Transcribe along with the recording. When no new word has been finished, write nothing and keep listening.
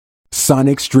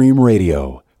Sonic Stream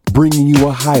Radio, bringing you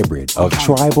a hybrid of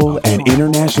tribal and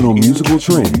international musical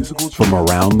trends from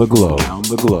around the globe.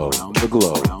 The globe, the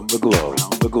globe, the globe,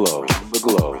 the globe, the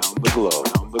globe, the globe,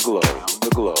 the globe, the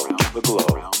globe, the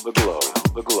globe, the globe,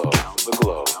 the globe, the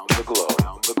globe, the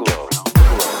globe, the globe.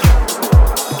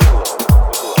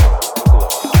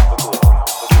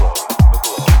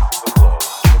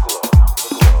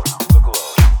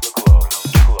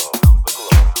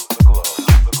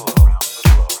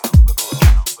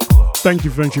 Thank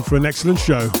you, Friendship, for an excellent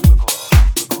show.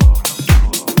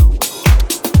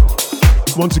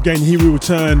 Once again, here we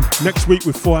return next week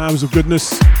with 4 hours of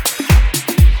goodness.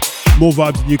 More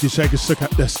vibes than you can shake a stick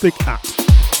at.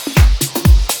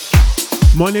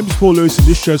 My name is Paul Lewis and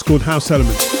this show is called House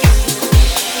Elements.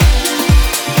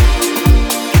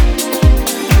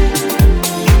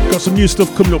 Got some new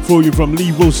stuff coming up for you from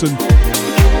Lee Wilson.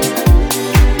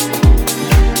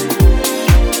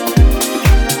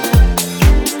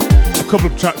 Couple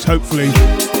of tracks hopefully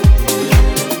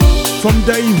from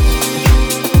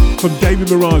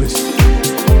David Morales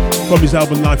from his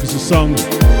album Life is a Song.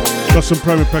 Got some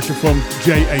promo pressure from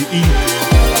JAE,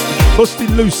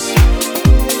 Bustin' Loose,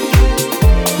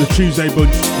 the Tuesday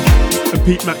Bunch, and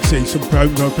Pete Maxey. Some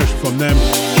promo pressure from them,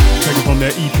 taken from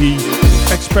their EP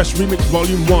Express Remix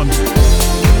Volume 1.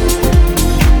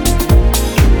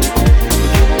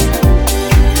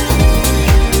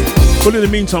 But in the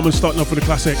meantime, I'm starting off with a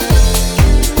classic.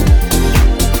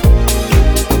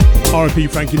 R.I.P.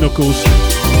 Frankie Knuckles,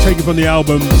 taken from the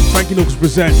album Frankie Knuckles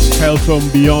Presents Tales from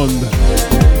Beyond.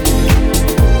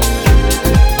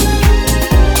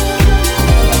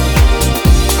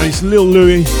 And it's Lil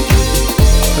Louis,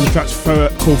 and the track's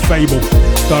called Fable,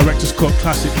 Director's Cut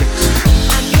Classic Mix.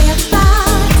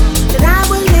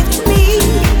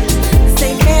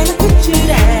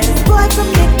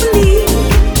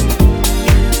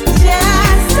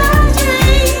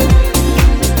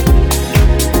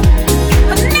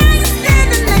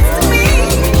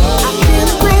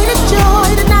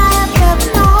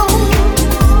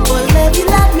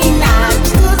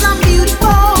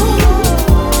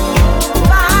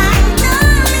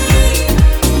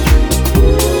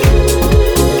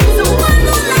 So one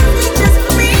more life.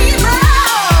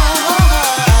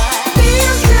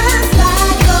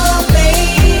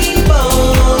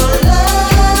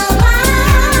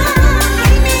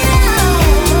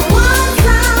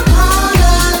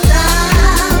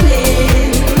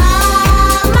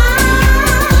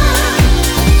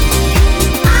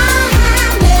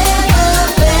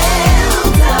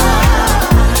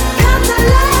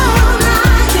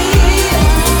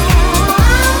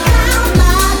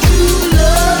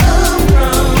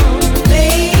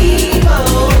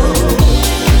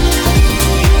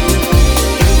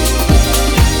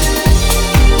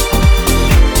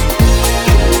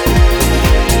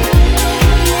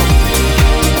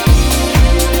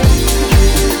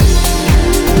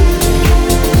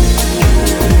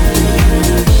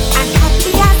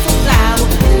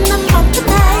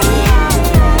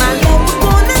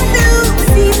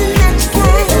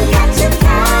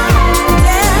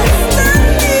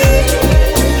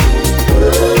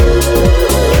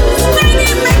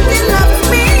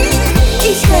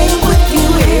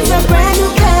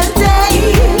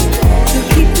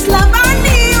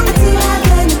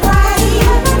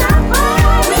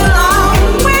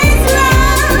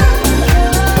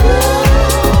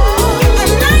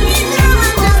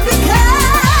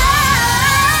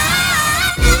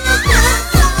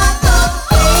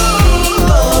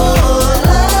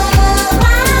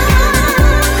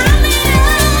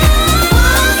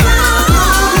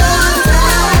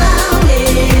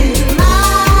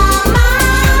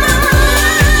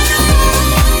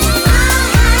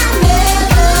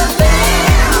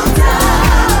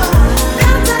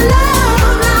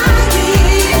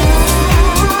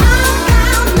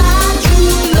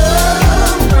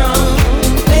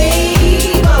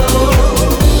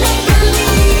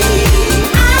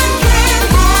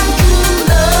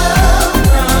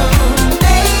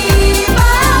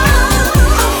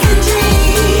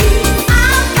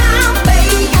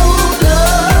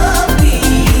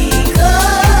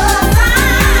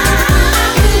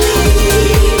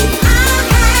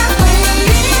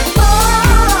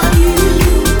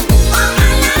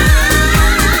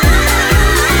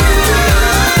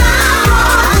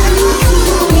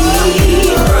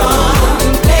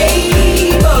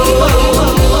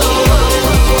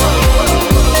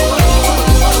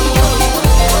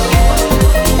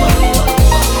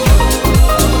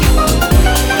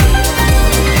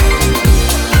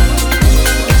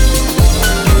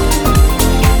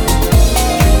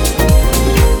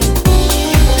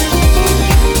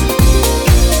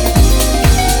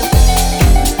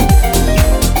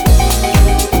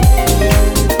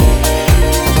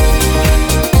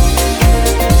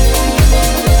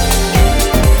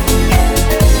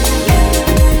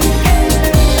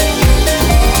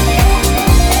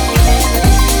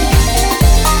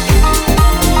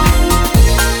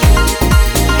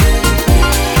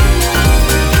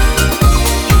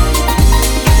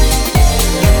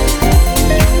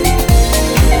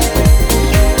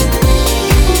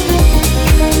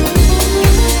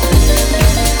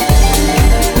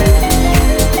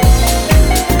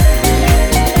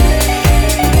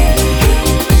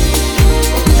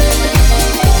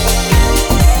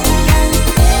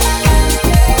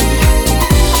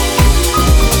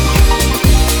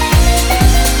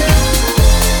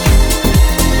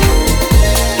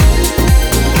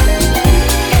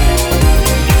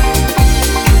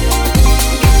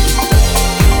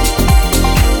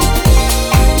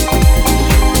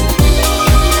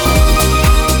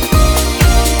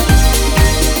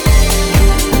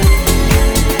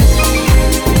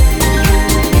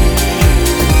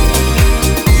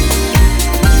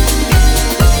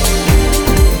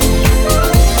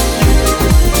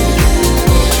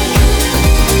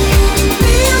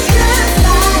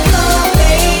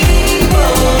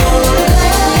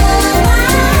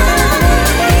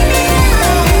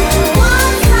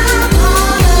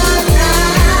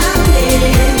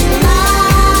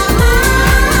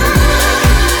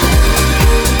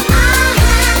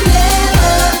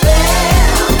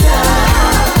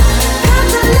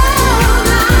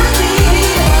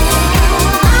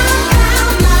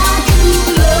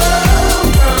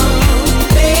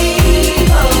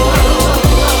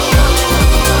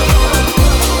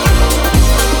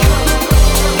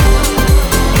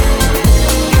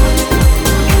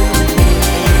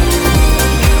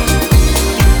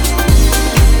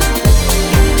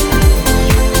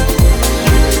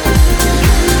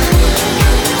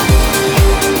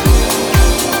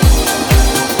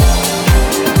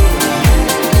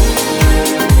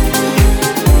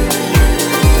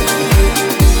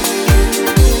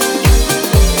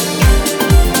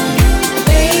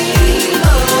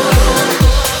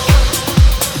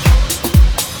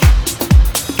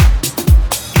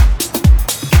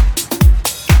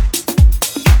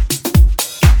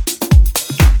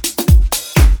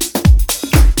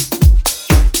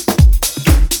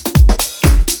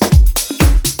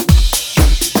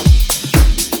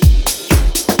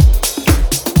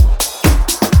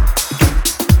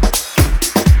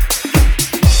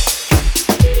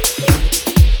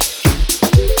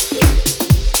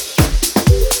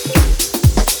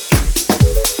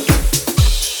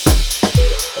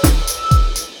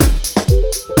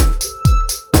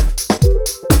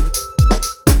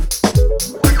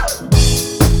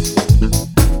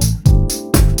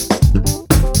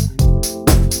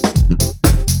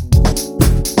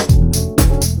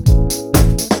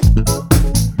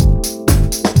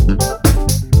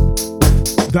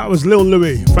 was Lil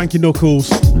Louis, Frankie Knuckles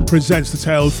presents The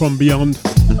Tales from Beyond.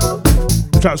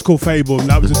 The track was called Fable, and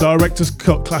that was a director's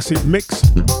cut classic mix.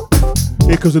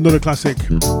 Here comes another classic.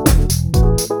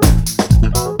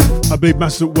 I believe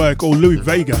Masters at Work or Louis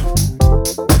Vega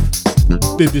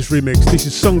did this remix. This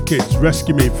is Sun Kids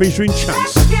Rescue Me featuring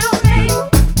Chance.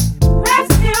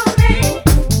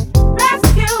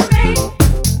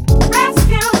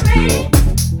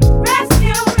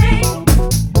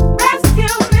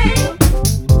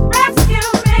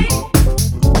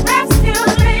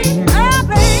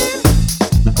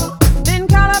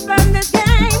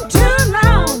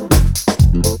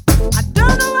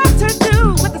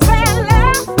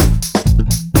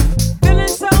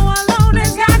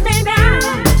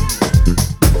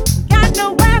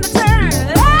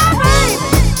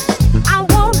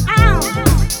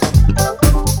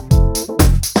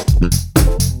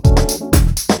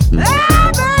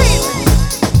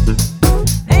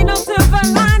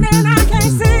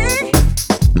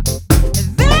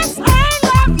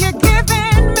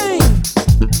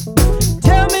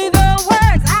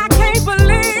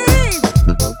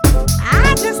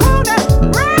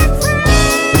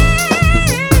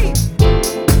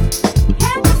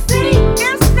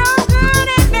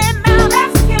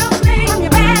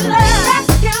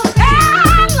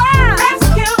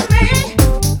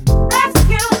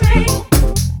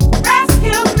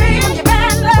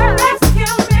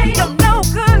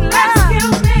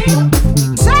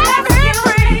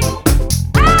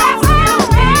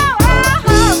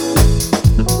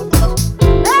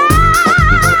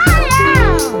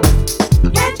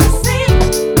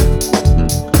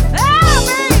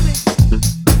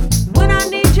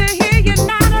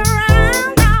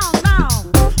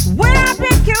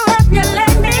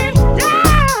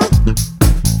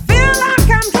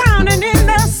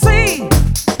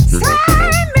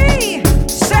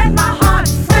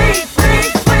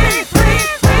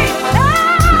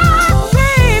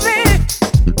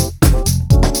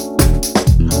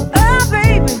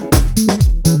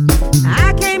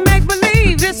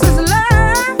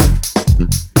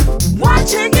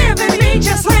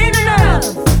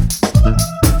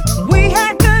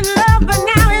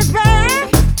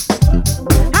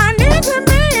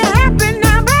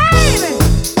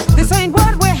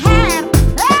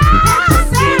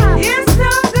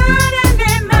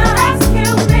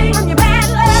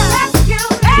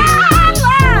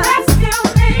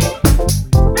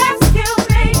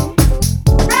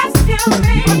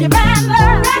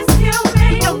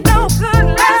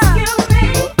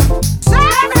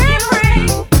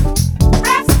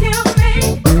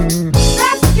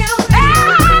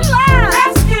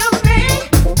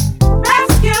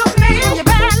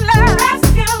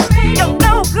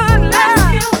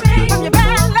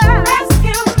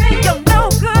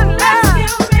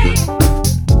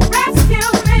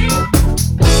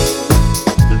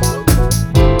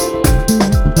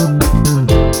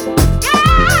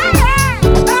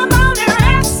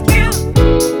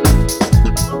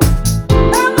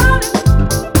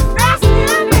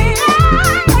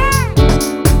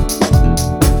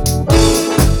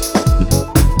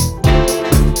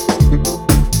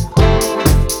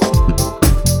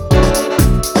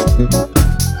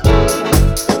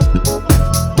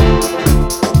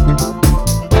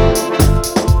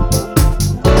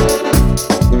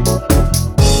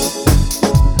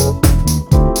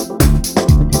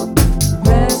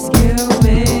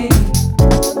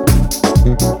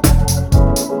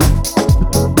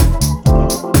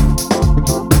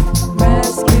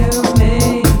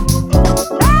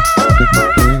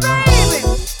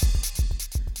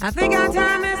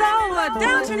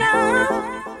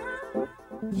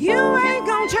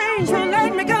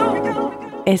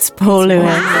 It's Paul Lewis.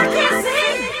 I can't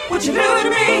see what you do to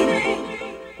me.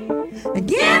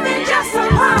 Give me just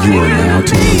some love. You are now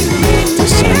tuned to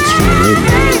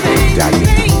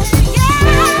SonicStreamRadio.net.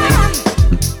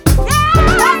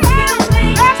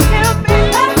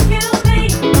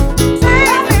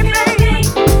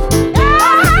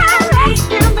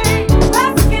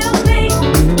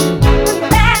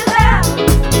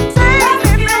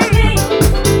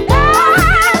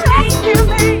 Rescue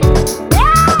me.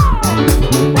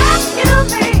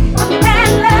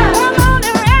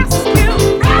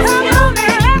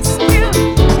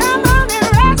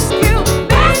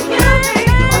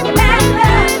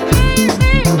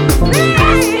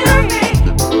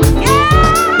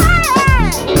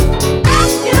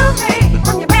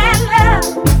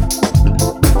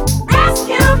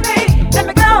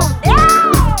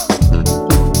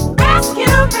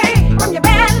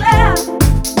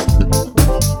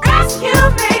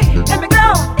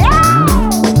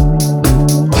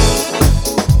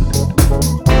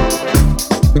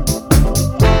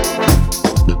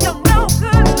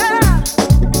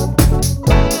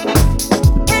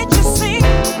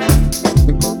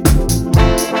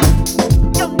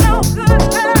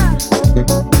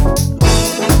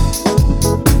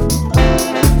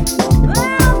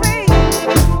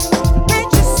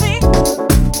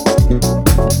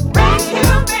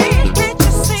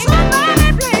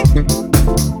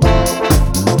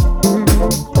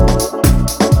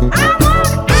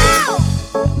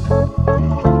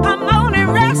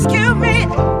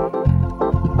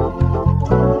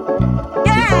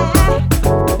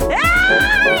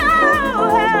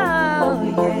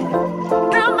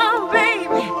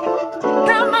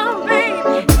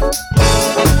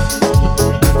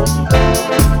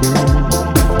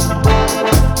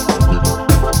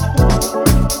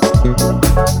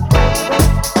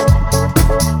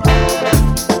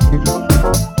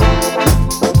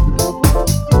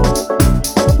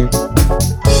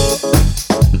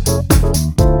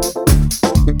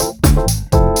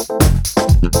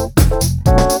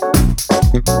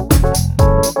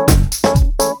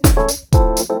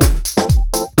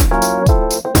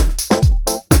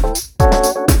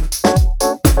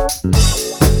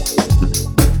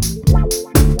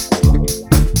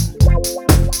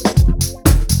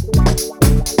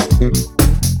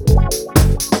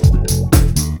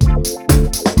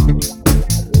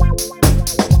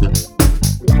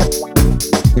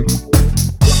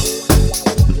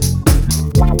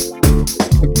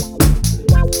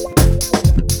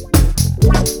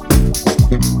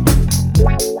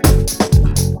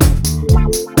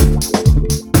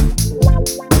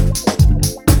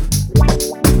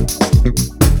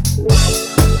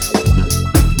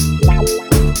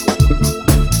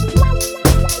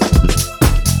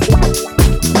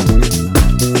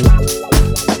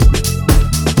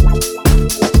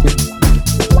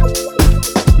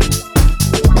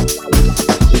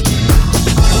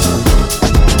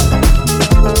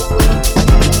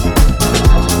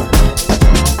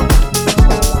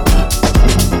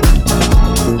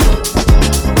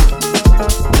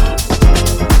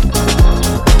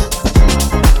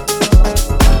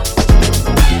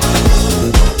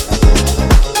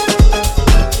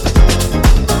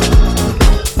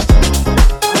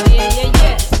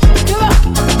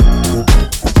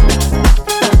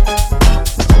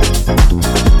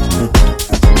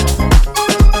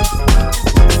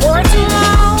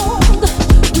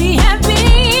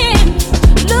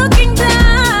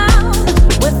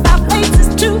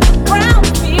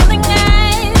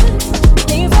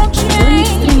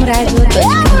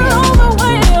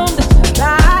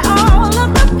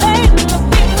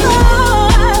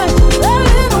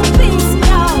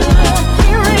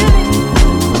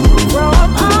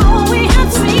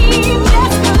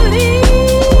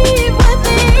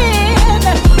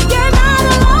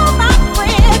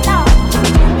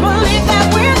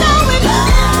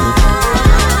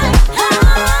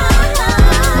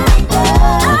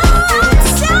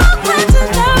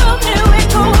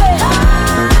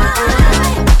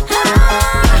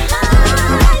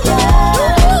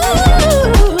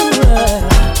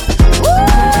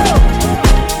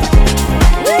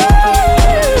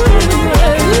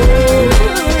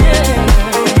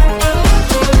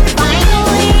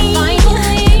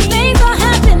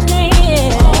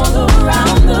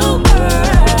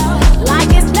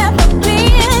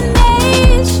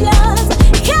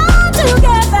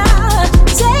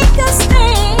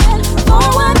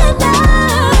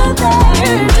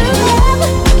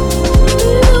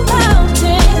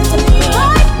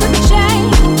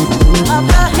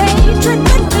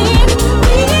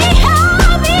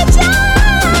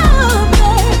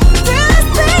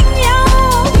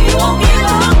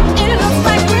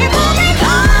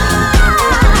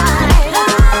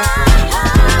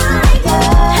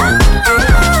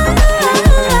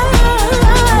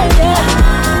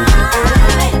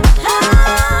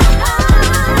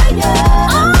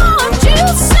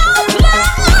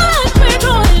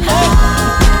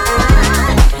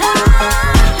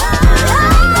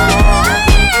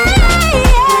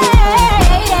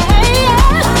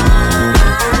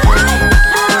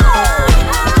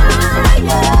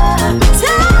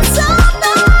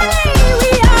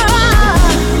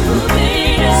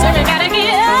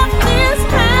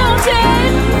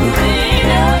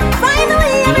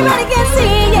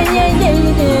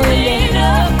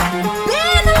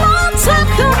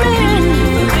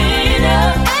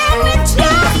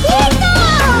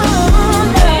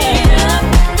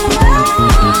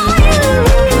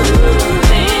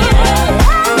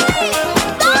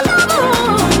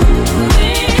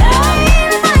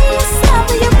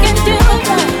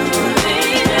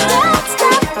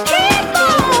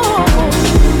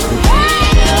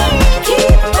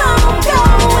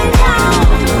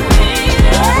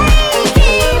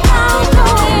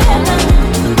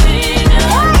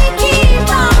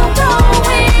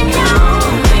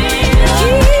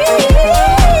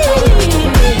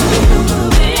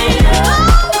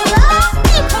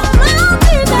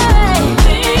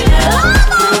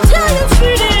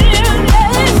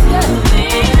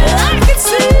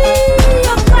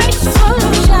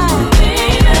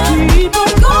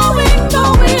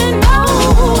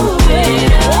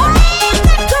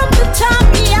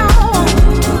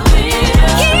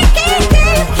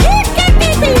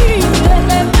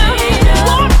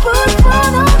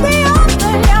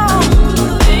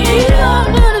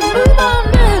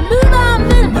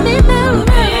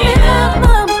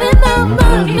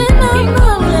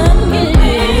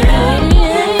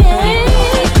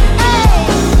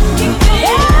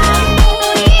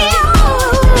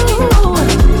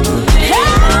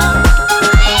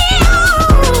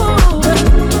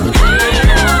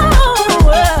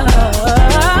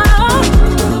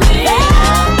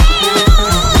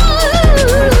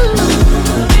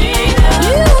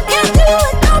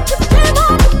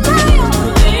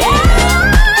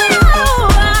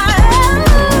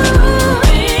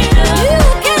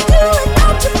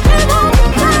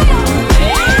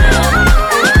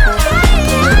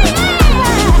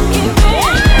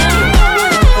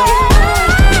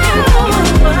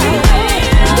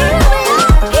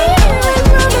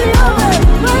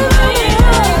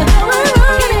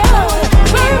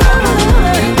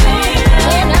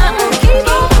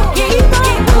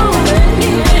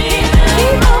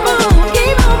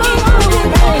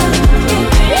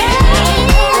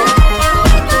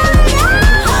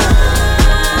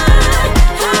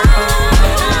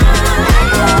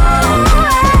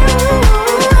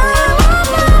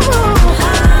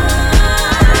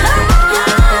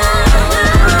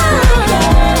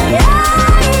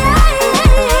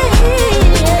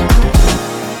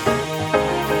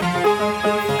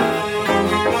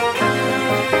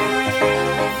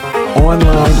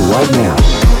 online right now.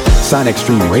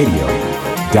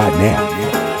 SonicStreamRadio.net.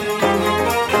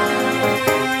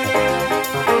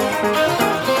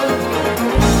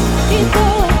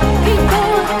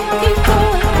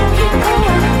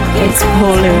 It's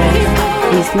Paul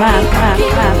Lewis. He's mad.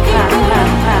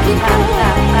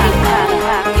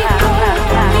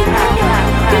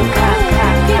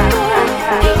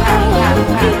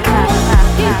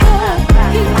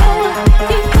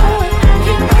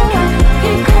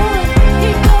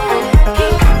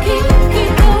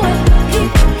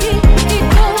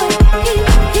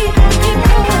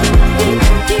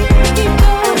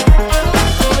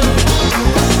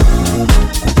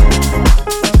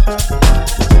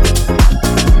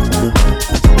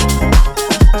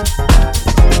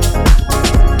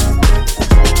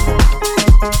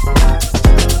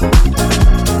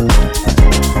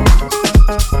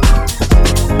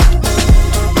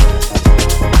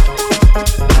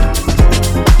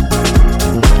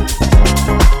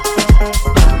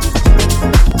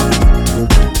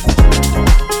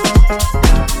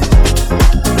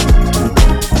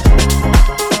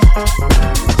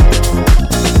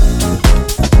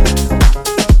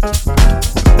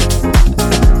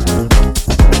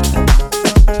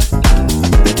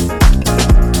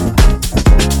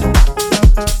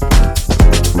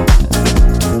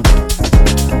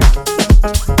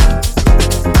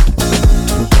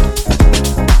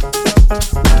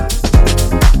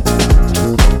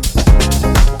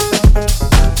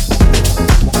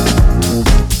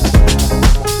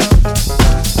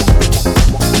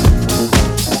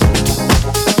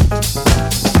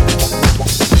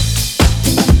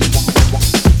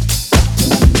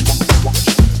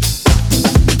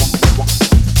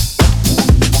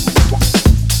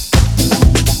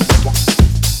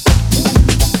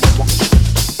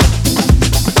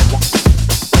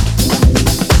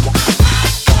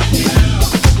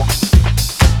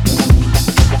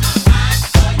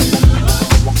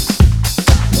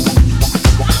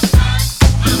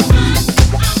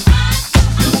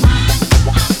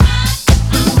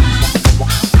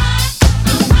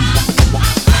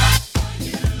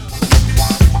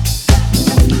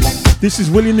 This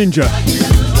is Willie Ninja.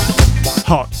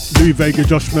 Hot Louis Vega,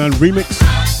 Josh Mann remix.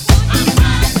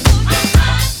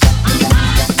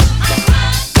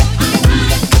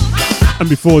 And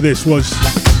before this was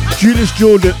Julius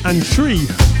Jordan and Tree.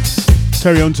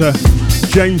 Terry Hunter,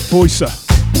 James Boycer.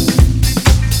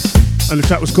 And the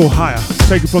track was called Higher,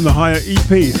 taken from the Higher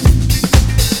EP.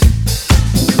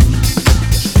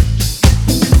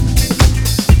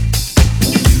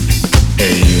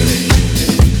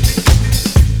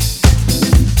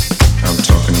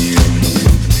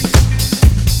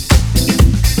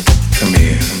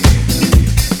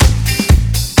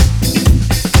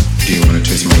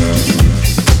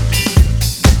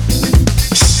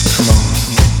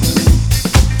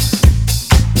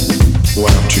 Why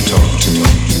don't you talk to me?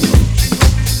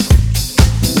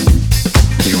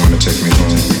 Do you want to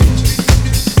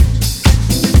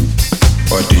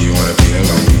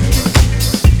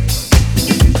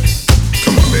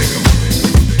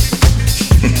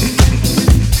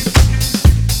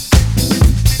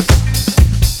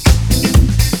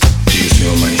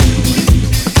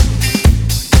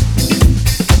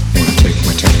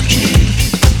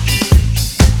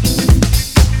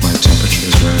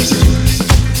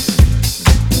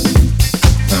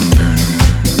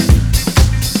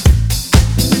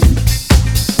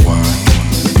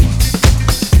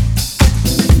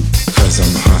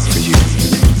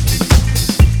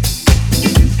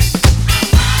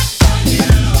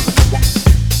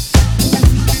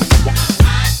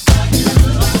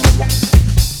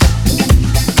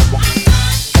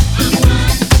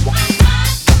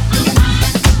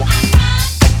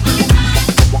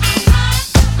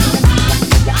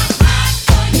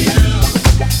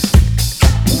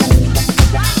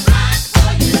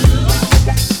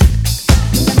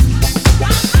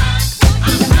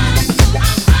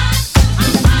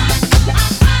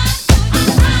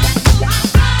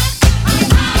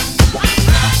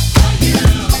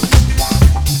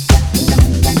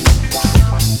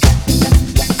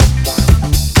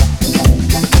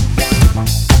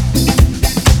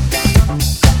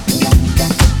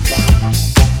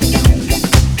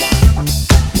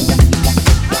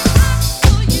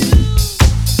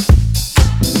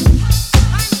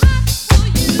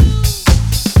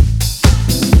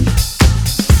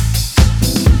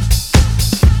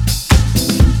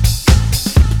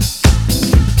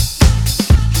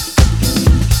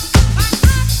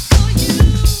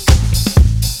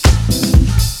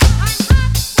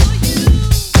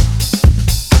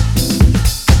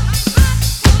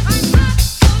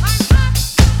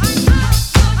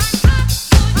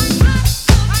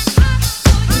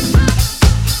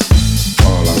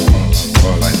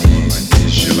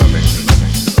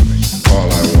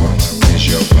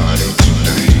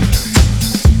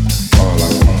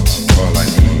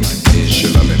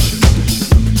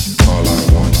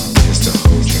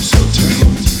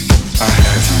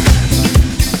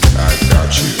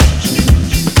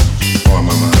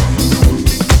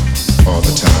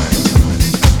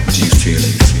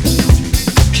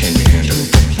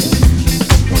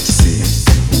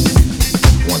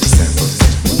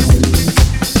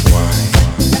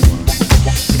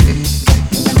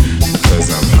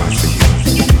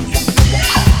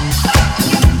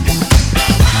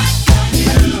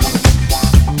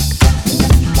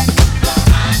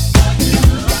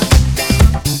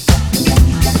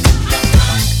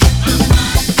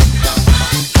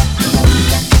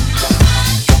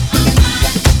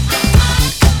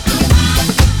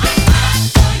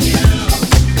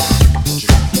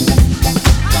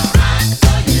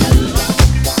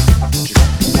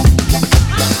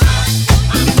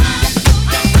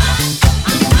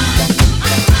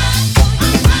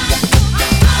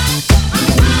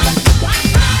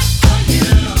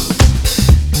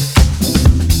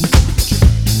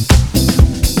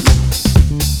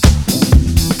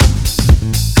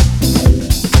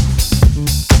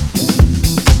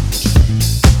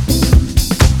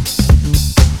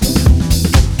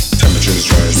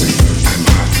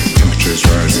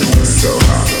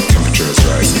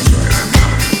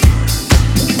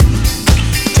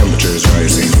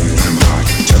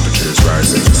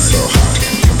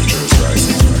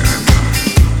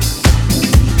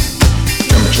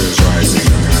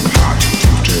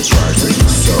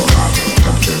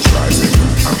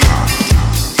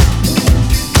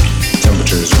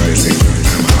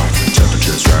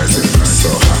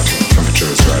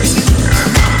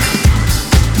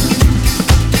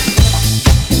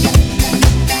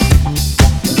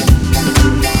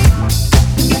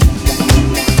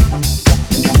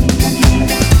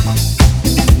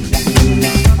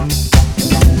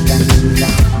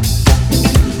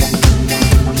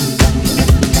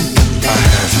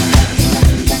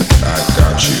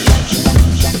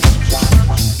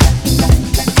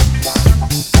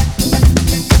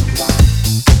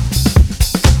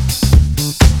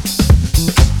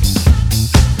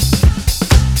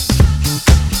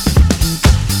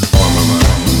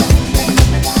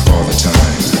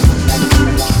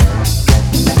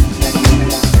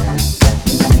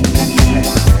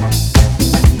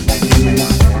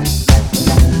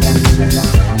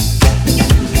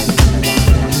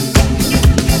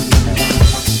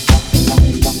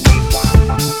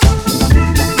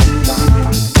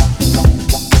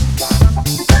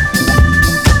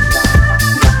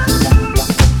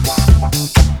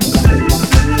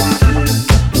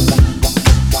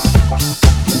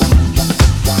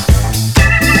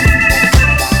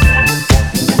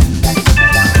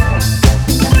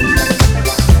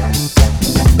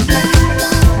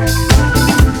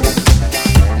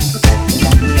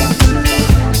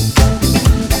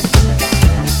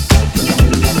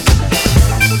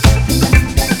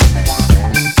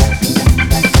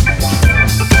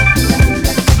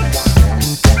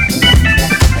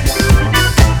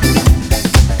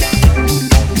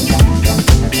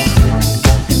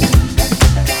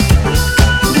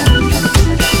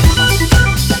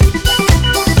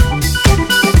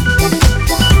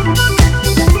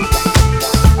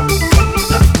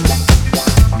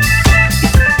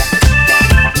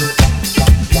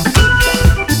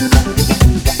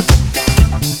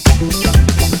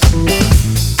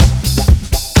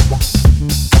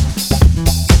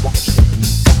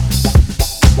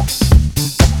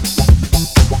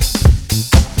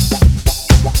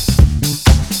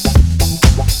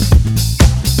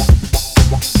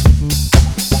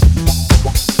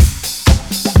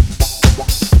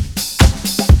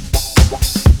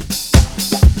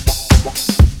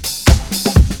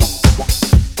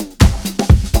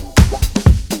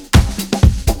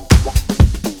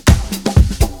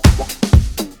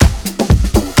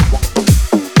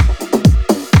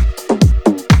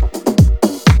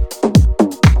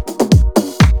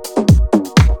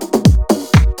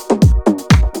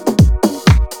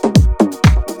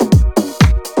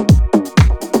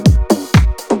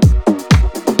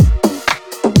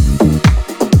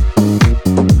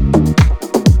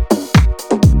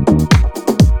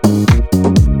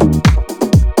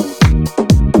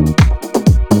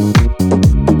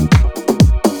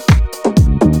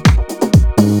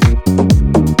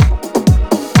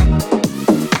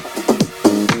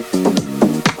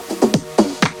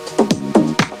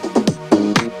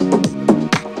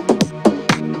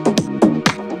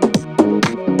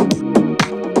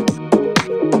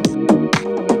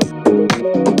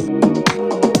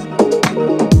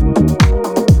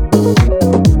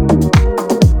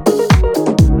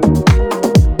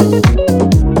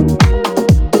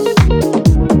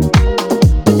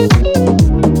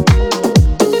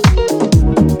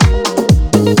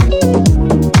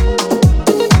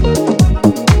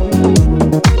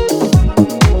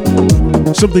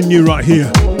Something new right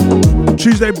here.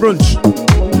 Tuesday Brunch,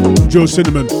 Joe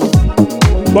Cinnamon.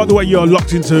 By the way, you're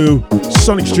locked into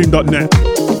sonicstream.net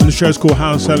and the show's called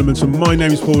House Elements, and my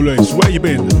name is Paul Lewis. Where you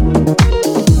been?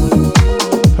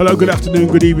 Hello, good afternoon,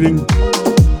 good evening,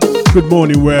 good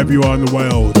morning, wherever you are in the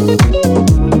world.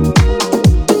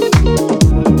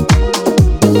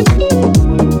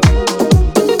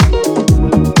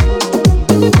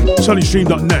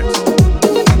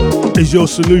 sonicstream.net is your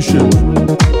solution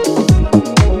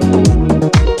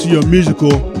to your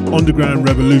musical underground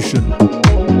revolution.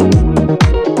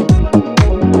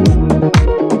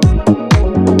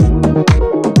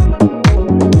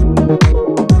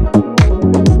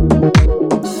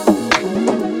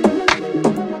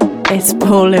 It's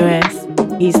Paul Lewis,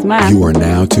 Eastman. You are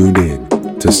now tuned in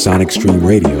to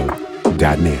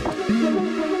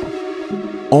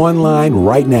sonicstreamradio.net. Online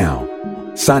right now,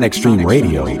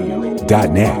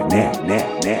 sonicstreamradio.net.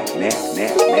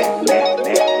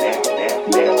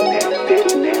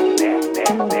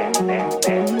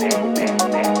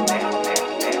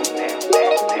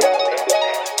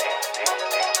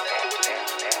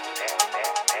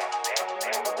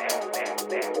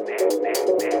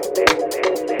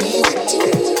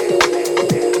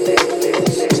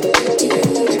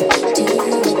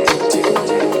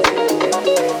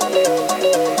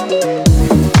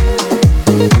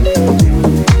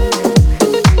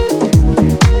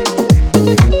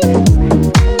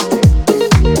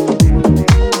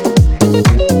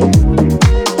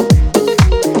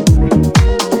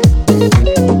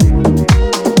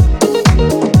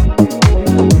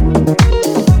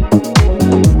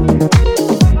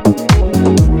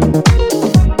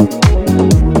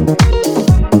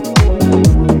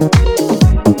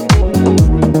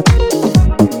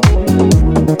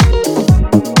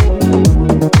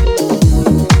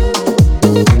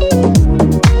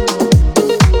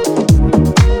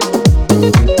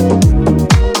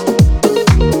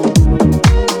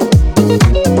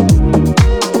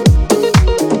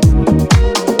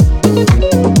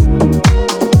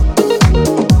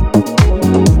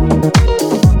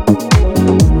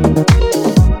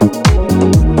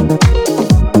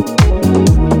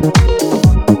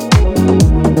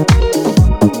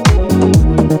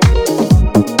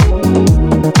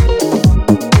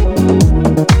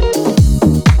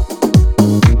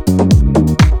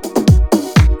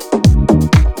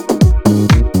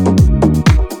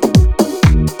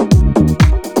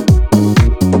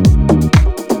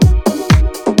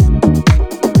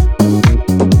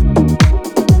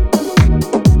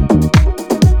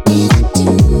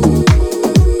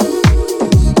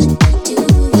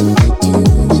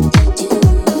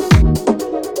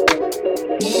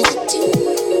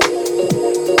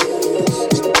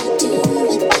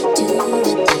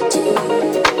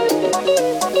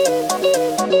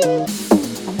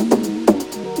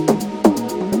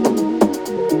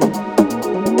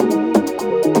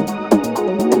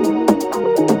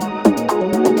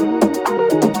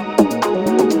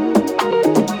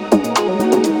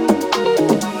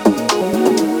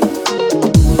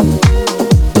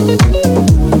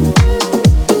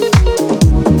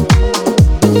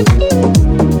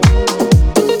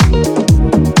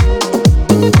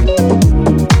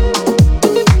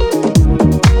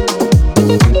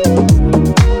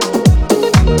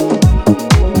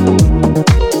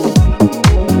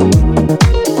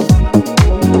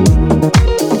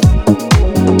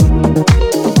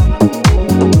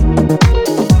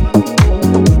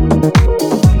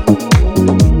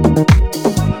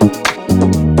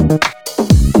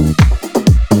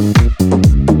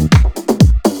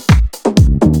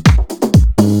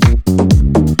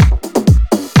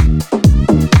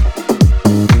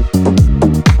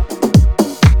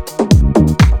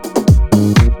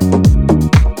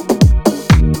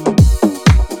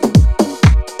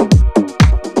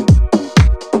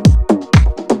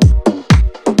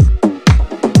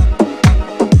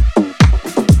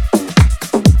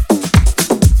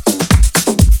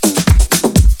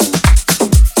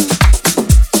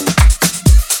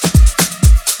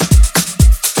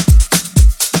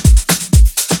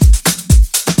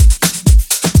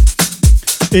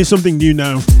 Here's something new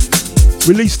now.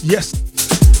 Released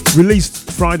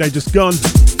Friday, just gone.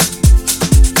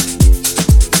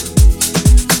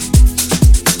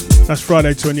 That's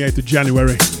Friday, 28th of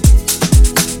January.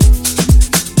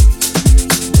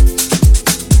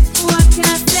 What can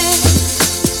I say?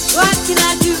 What can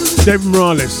I do? David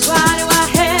Morales. Why do I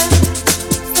have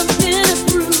something to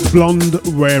prove? Blonde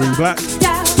Wearing Black.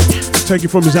 Taken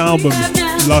from his album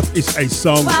Love Is A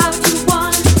Song.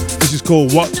 This is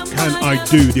called What Can I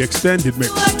Do? The extended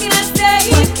mix.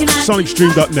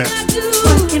 SonicStream.net.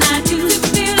 What can I do to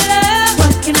feel love?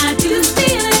 What can I do to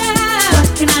feel love?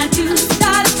 What can I do to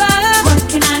start a fire? What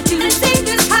can I do to take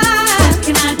us high? What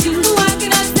can I do? What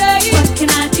can I say? What can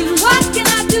I do? What can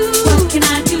I do? What can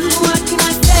I do? What can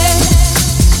I say?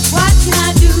 What can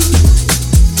I do?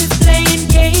 Just playing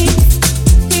games.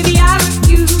 Baby, I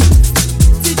refuse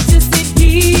to just sit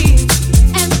here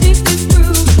and think this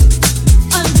through.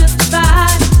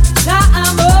 Unjustified. Now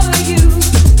I'm over you.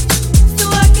 So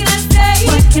what can I say?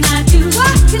 What can I do?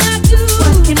 What can I do?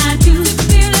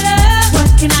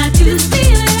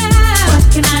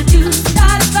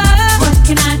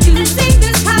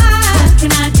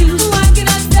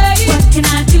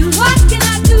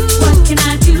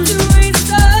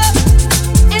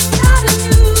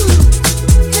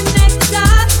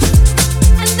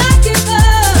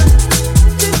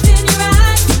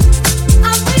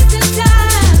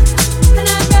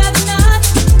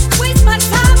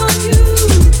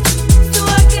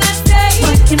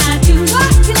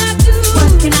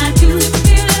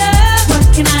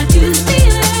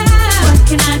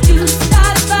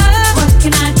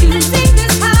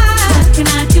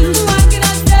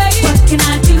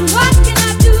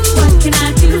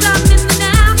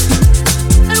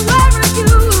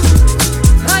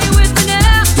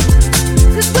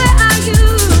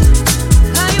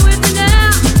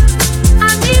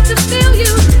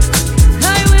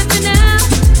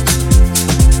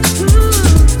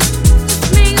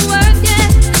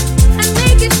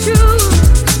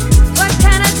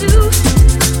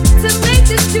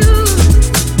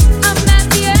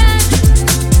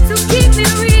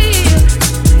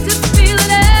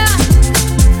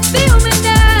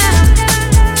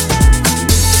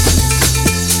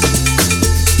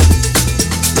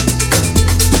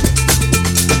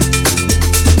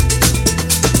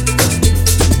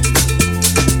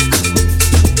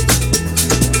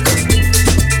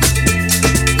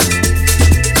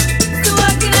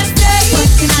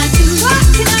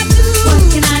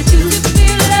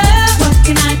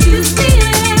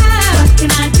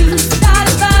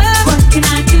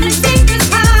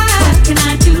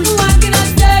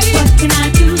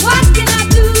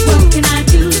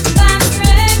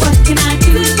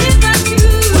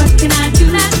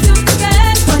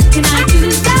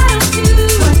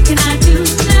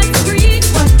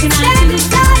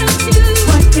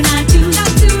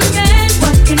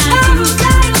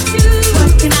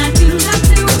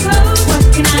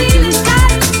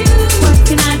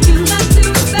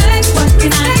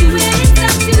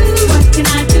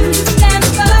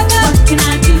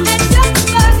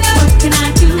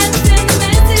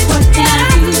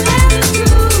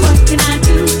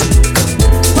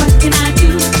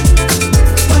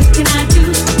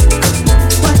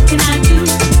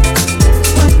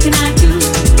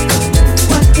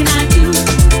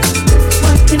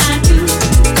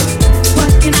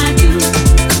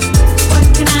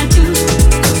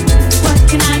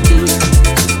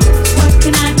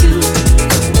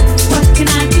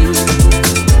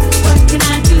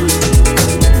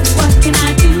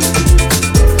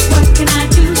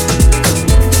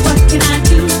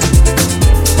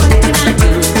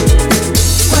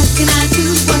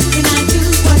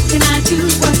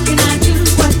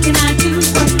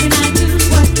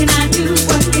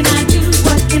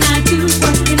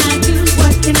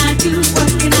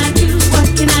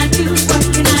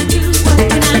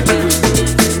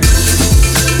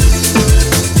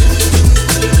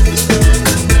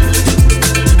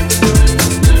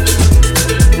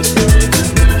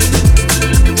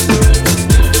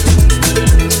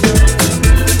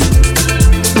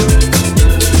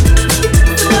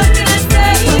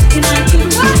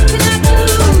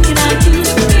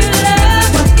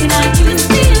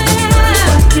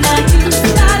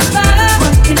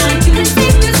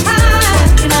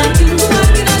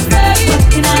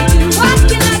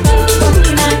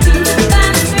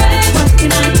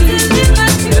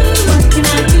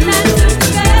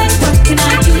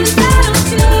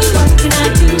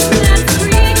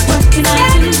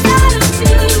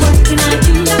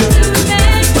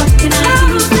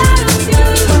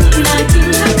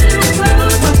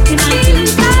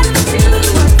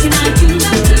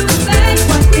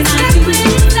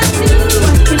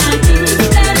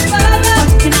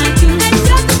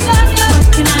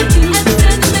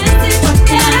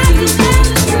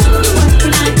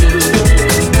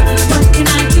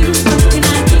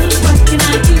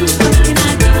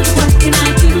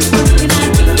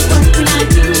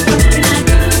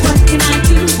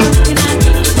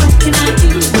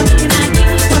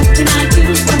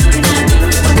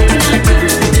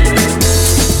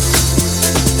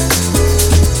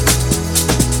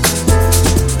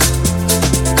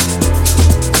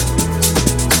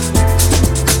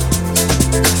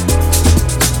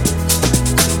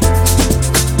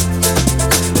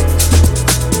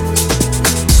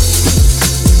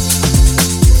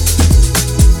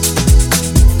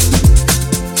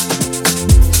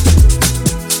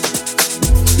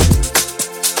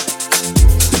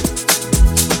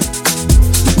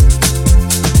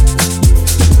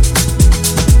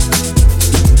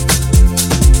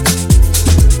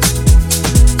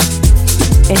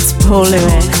 Paul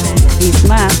Lewis, he's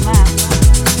mad.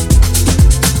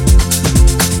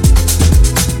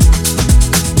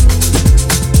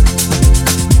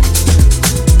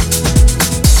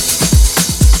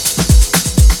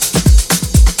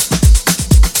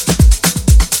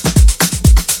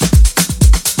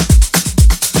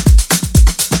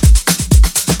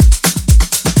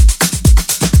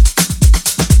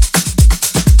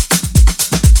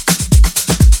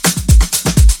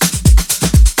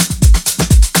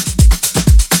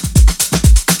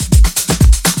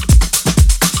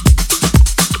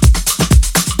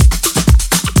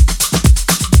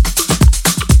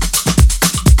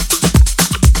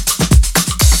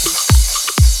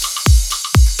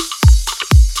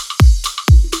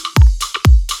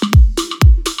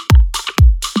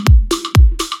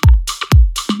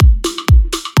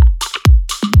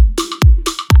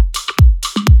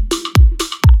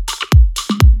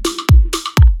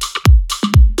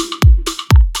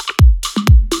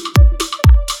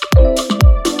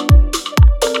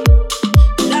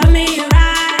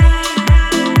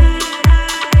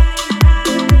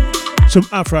 Some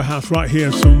Afro House right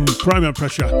here, some Primal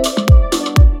Pressure.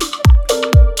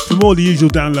 From all the usual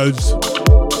downloads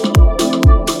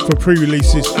for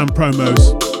pre-releases and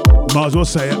promos. Might as well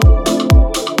say it.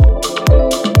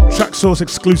 Track Source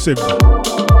exclusive.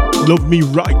 Love Me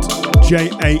Right,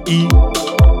 J.A.E.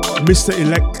 Mr.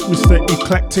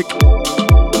 Eclectic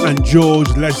and George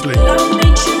Leslie.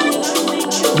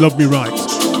 Love Me Right.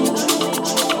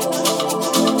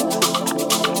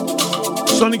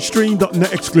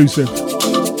 SonicStream.net exclusive.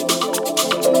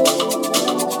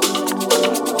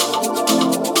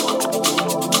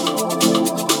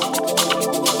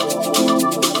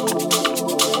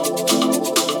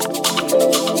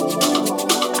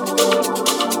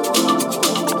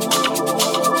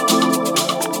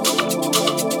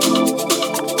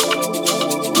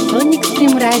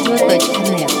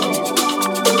 SonicStreamRadio.net.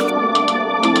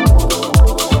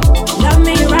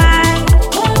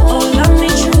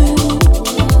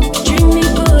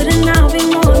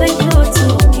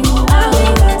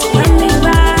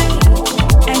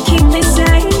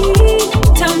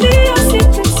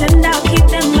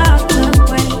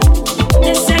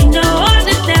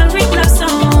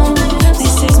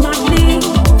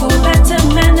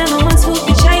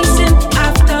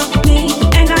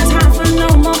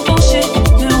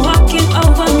 Walking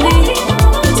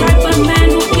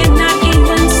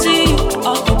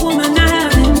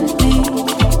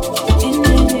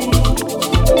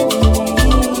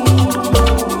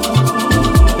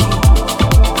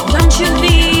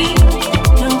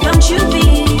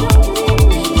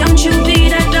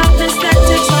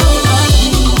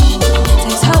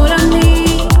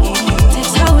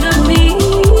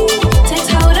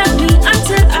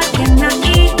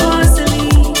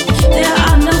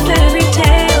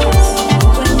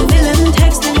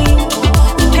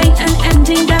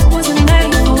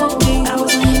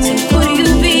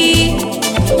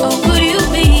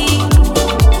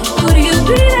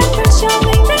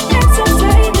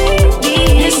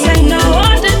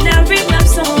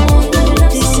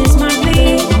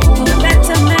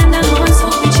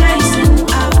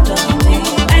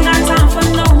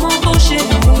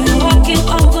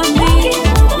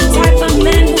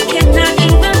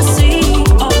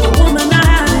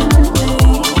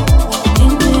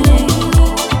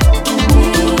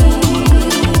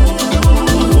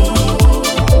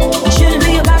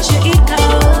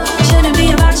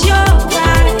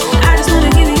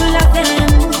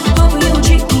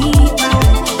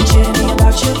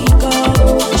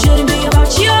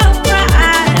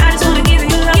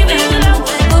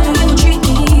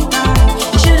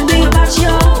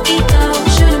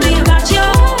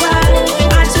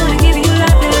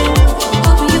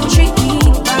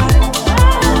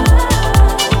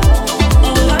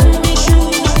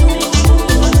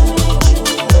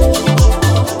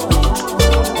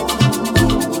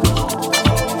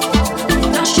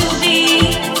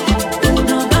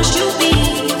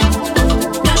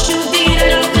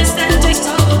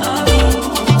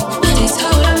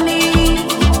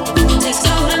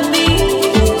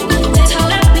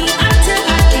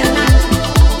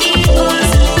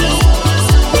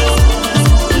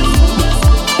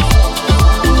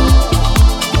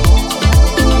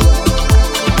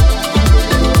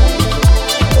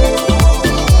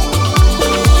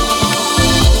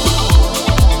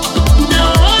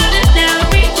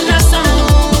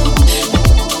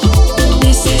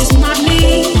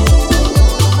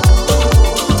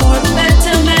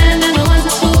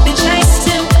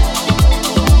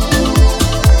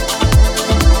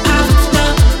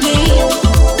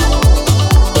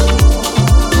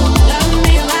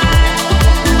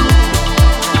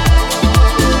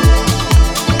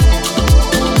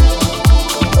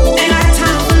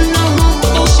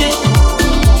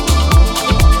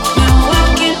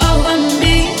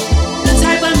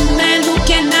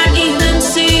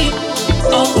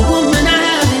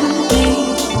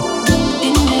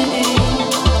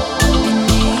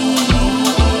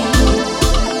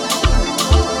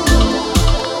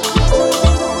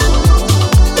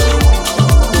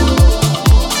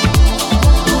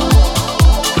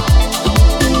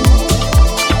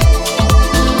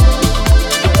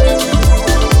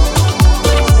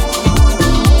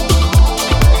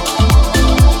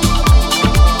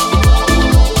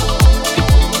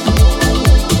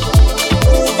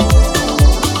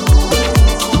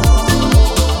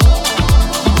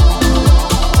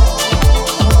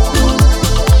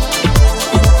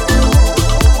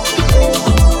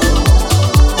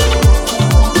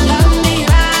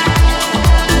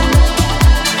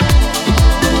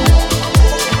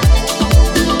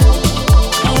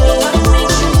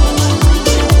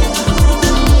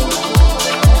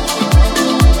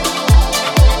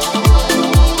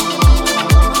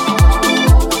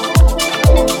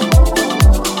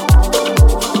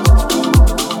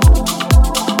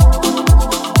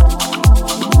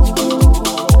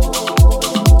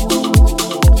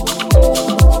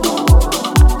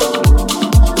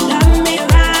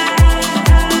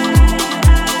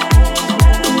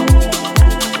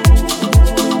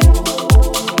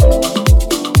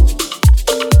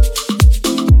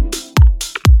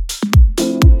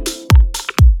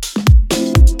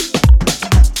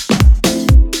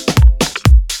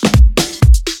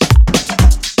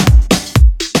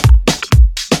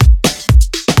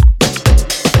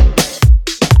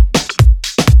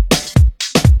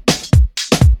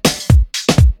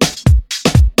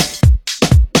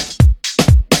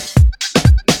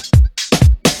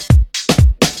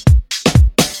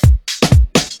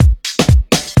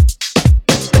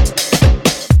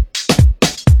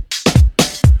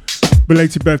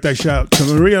Belated birthday shout to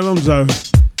Maria Alonso.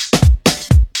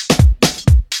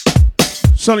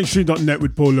 SonicStream.net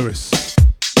with Paul Lewis.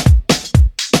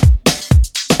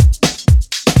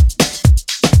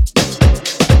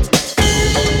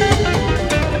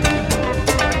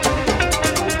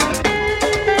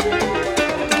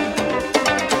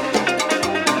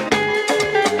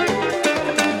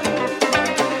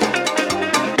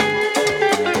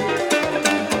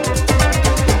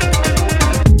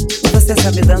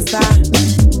 Sabe dançar?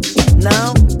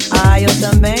 Não? Ah, eu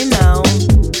também não.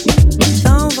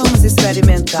 Então vamos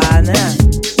experimentar, né?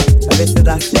 Pra ver se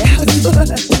dá certo.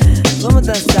 Vamos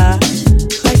dançar.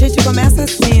 A gente começa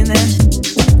assim, né?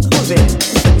 Vamos ver.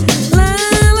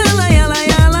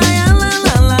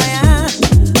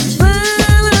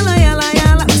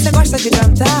 Você gosta de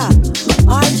cantar?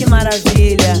 Ai, que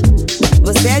maravilha.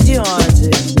 Você é de onde?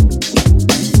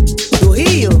 Do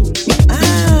Rio?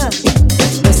 Ah,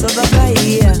 eu sou da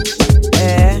Bahia.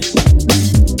 É.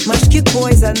 Mas que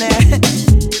coisa, né?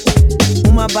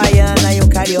 Uma baiana e um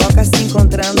carioca se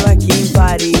encontrando aqui em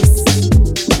Paris.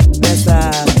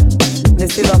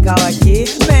 Nesse local aqui.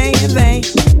 Vem,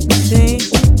 sim.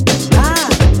 Ah,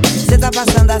 você tá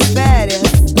passando as férias?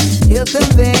 Eu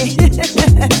também.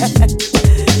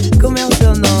 Como é o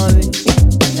seu nome?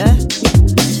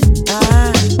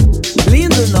 Ah,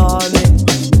 lindo nome.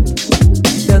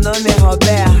 Seu nome é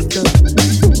Roberto.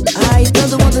 Ah, e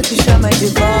todo mundo te chama de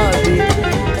Bob.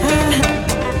 Ah,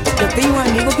 eu tenho um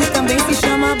amigo que também se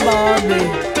chama Bob.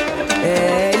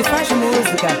 É, ele faz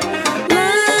música.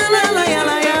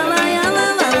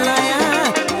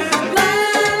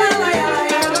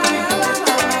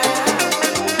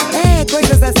 É,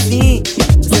 coisas assim.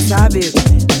 Você sabe,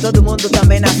 todo mundo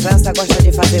também na França gosta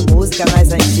de fazer música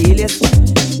nas Antilhas.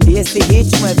 E esse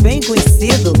ritmo é bem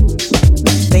conhecido.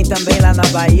 Tem também lá na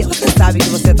Bahia. Você sabe que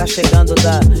você tá chegando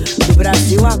do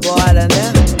Brasil agora,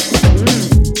 né?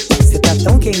 Você tá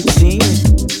tão quentinho.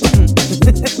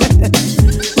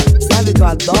 Sabe que eu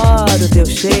adoro teu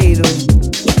cheiro.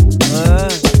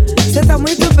 Você tá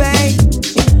muito bem.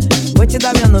 Vou te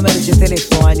dar meu número de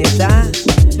telefone, tá?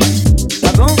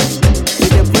 Tá bom? E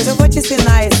depois eu vou te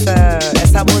ensinar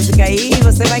essa música aí e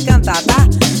você vai cantar, tá?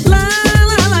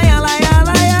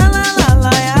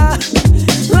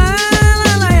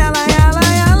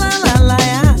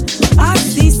 Ah,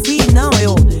 sim, não,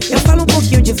 eu falo um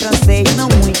pouquinho de francês, não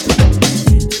muito.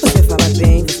 Você fala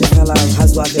bem, você fala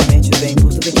razoavelmente bem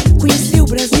português. Conheceu o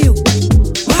Brasil?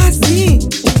 Ah, sim!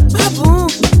 Ah, bom!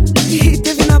 E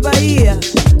teve na Bahia?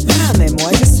 Ah, mais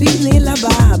moi je suis né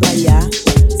là-bas, Bahia,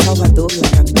 Salvador, la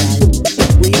capitale.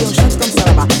 Oui, on chante comme ça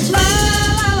là-bas.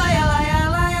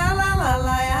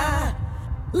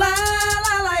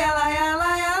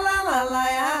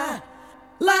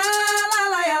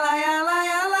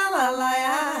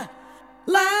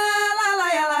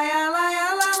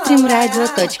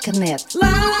 StreamRadio.net.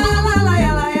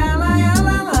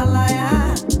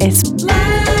 It's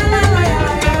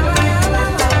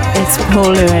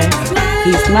Paul Lewis.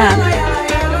 He's mad.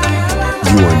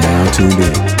 You are now tuned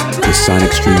in to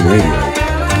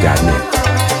SonicStreamRadio.net.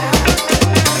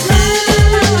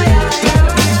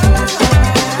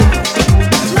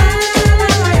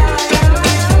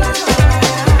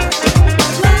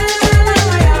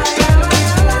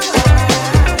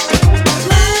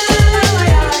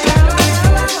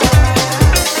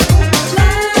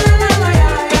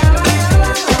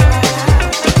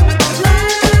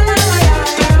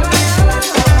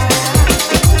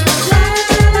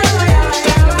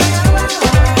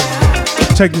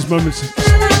 Take this moment to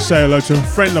say hello to a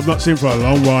friend I've not seen for a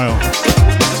long while.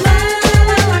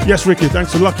 Yes, Ricky,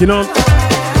 thanks for locking on.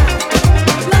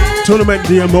 Tournament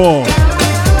d'Amour,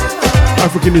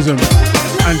 Africanism,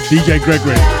 and DJ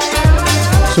Gregory.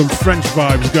 Some French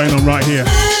vibes going on right here.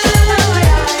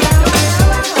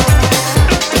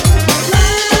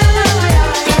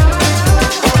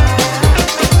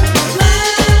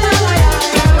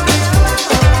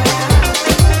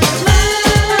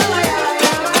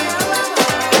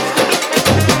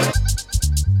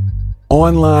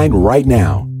 Online right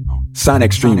now.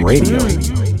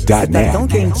 SonicStreamRadio.net. Tá tão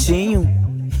quentinho.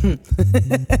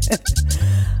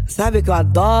 Sabe que eu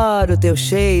adoro teu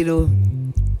cheiro.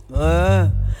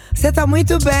 Você tá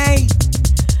muito bem.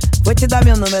 Vou te dar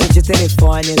meu número de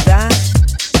telefone, tá?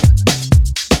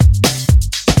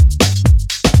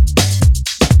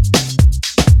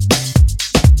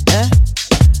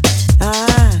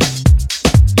 Ah,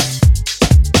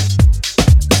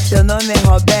 seu nome é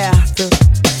Roberto.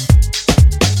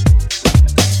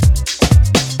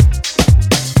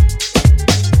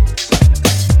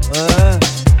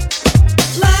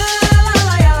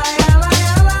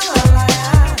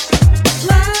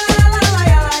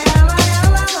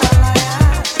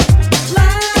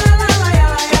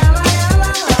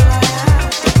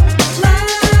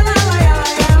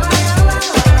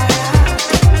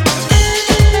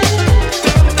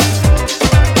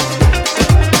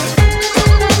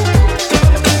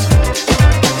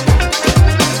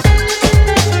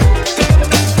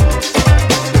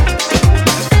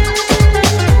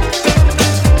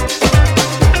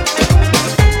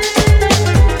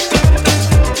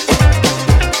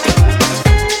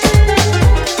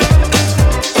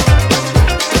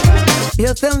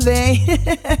 também.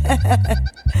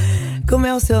 Como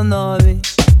é o seu nome?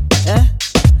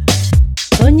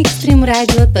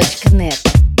 TonicStreamRadio.net.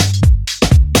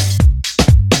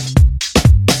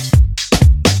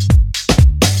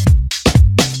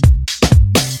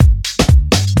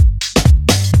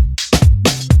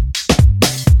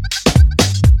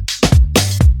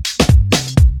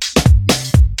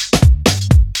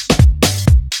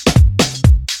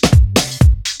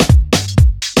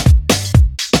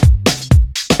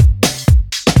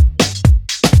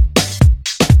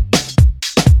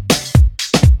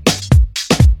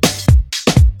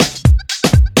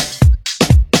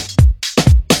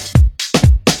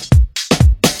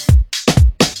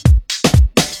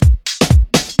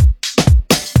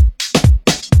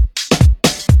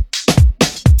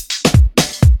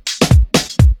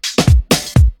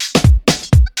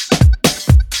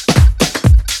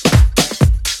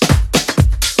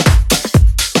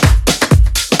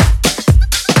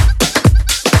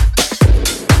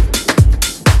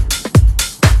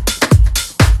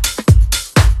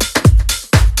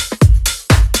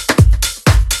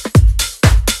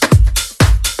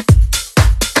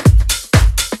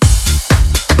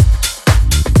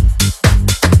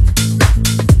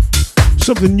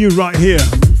 Something new right here,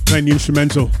 playing the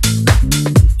instrumental.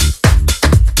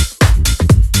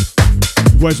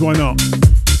 Where's Why Not?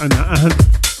 And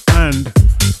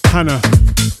Hannah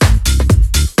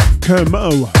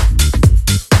Kermo.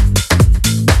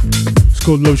 It's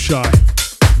called Love Shy.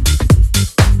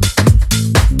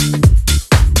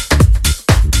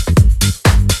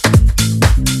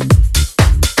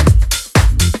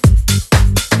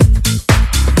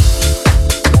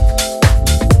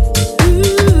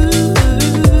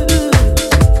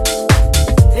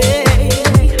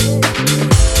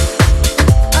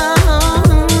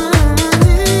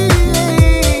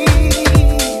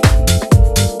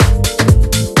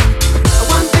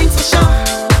 One thing's for sure,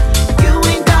 you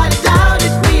ain't gotta doubt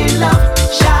it. Me in love.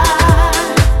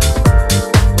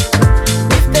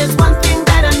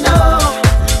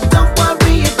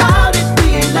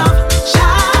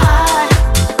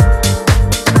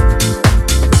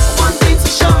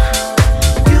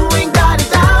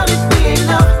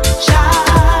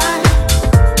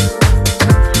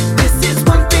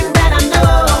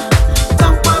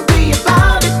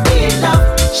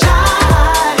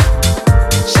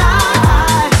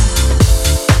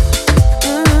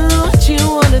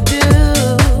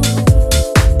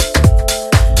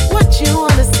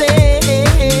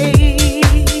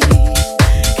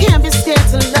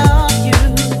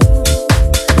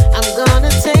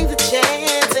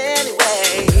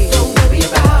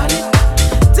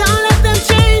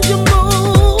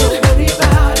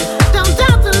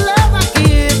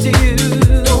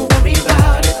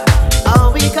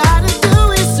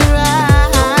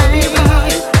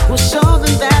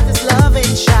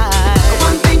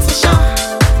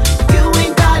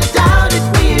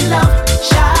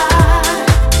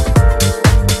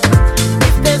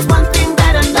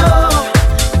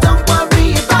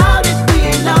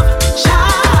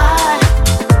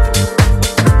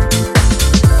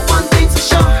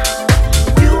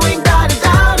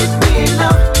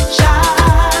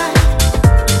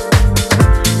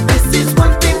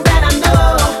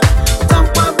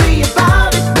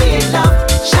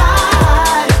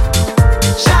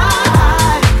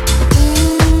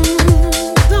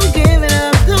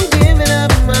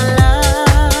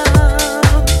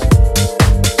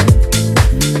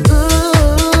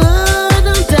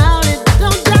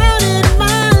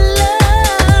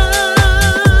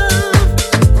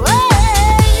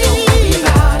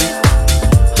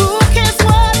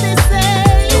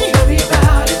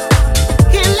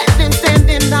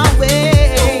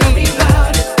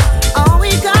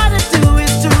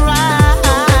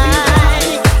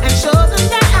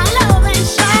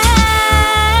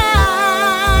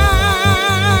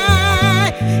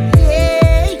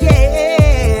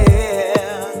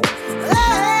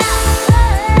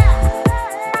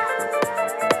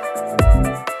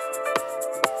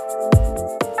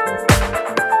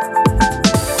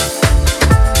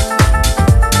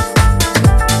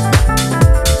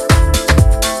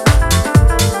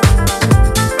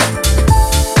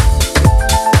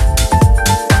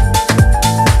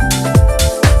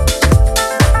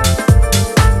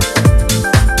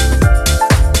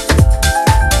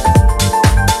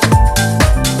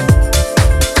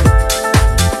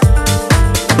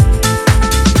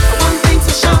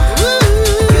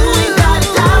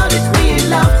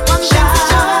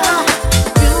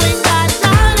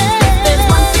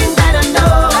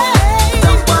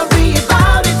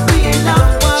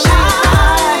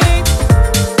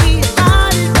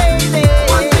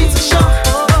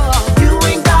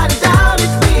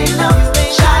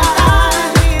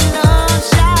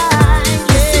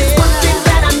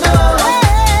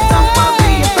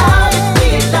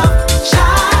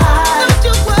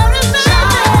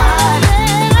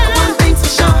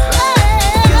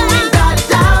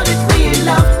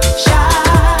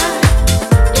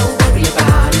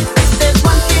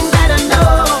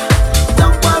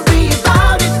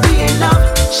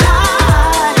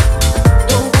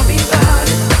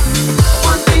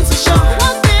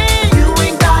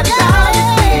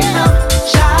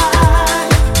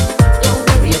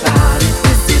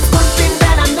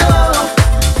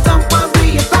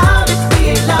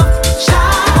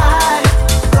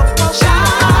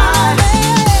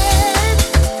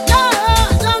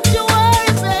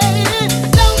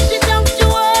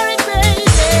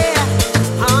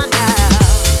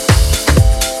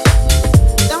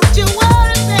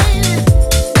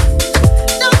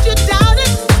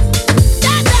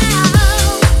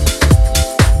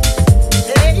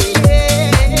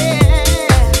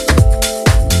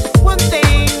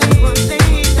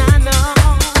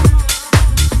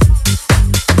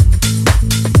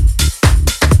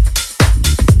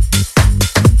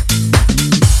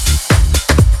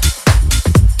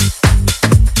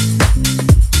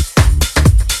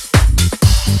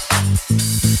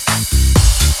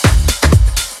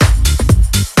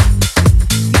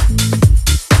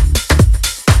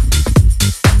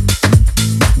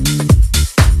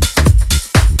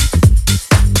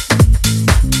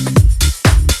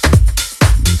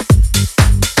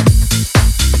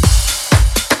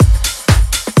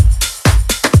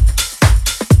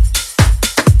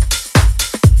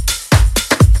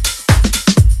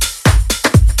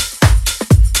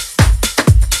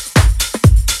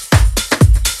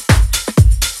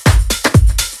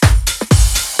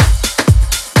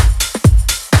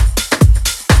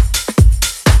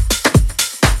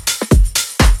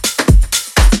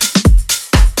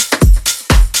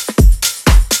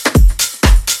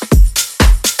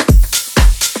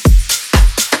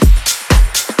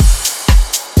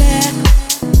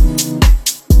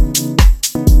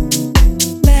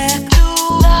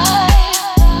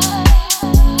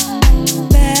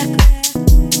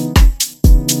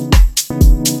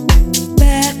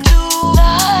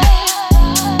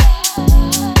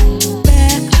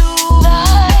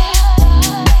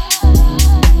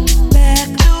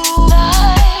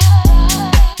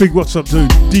 Big what's up to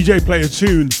DJ Play a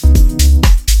Tune,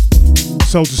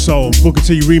 Soul to Soul, Booker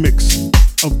T remix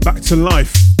of Back to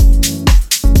Life.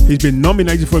 He's been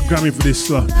nominated for a Grammy for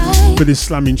this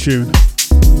slamming tune.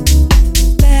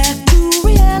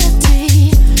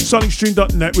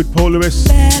 SonicStream.net with Paul Lewis,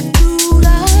 and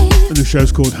the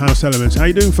show's called House Elements. How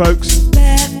you doing, folks?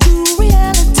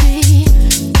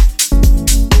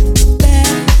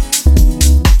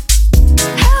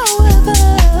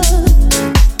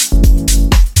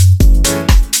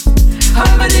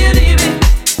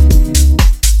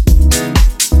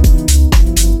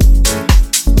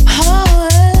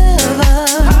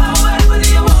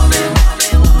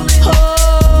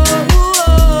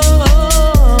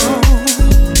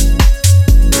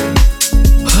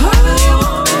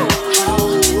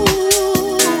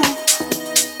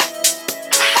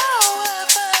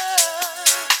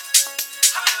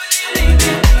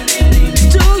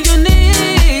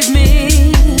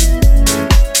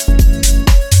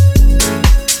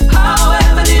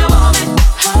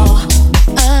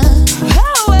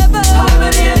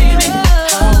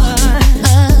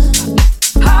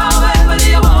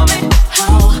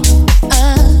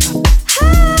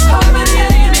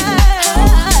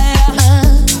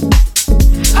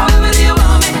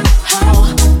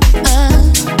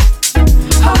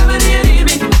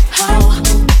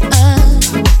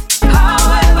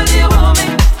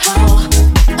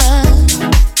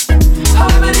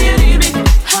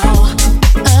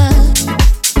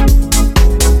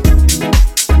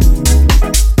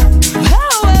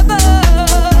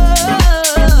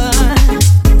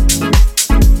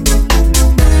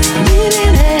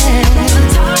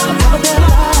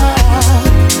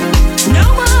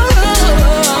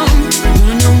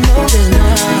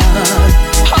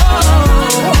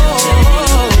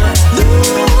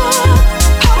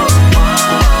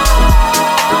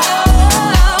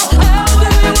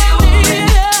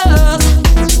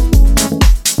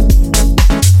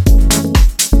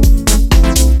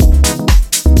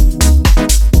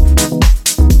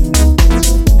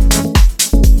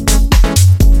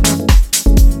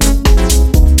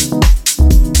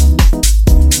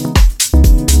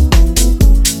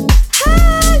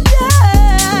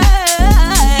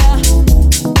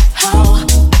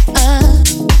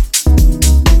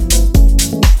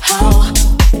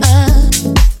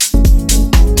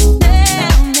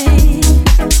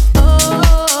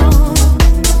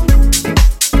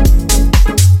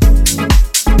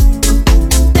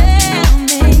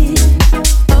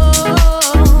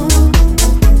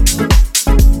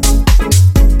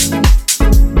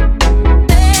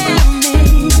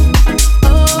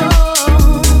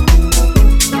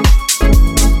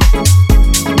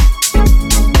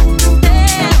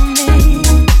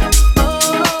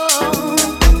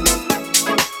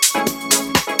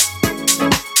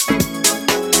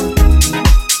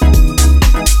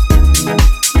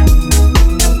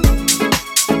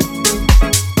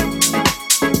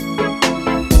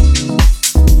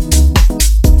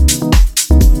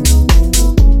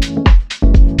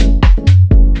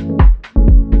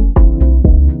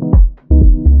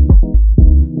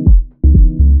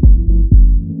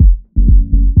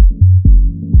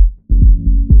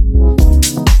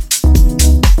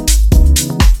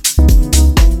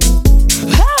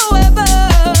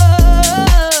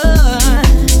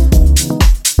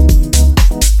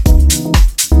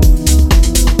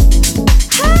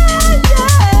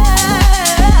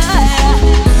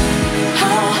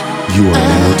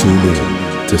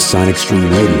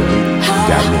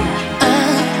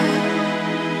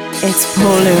 SonicStreamRadio.net. It's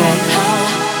Paul Lewis.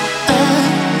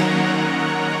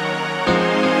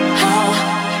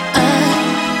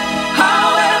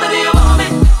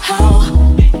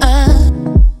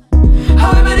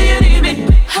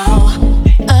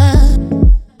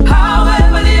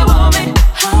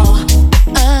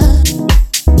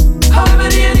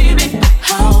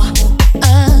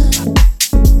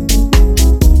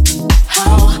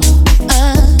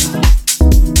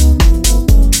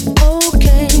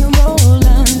 Okay,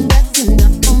 Roland, that's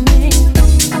enough for me.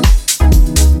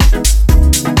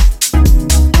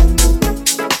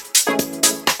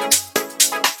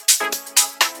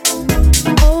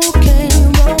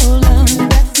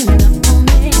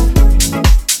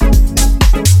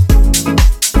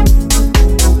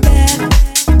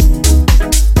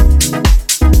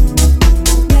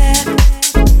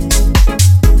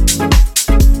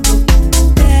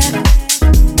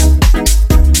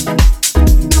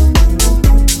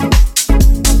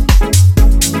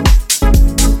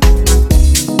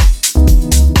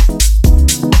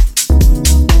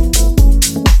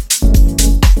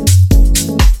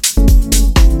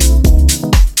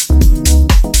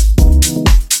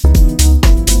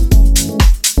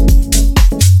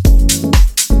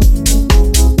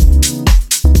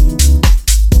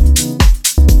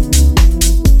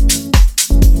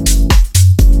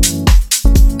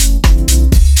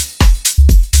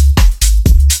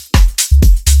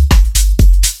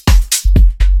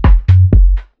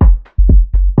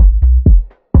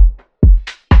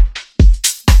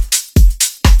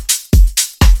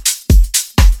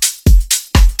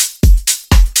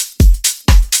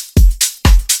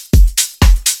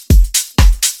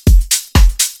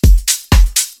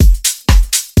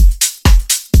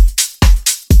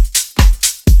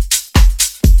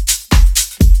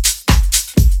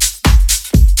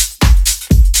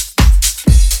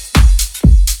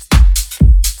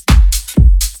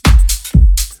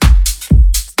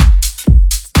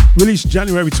 Released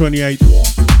January 28th.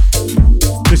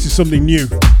 This is something new.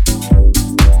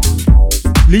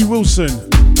 Lee Wilson,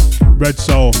 Red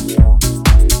Soul.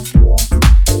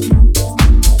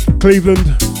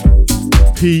 Cleveland,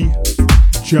 P.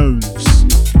 Jones.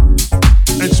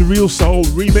 And it's a Real Soul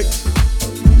remix.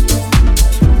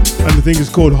 And the thing is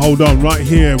called Hold On, right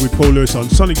here with Paul Lewis on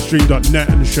sonicstream.net,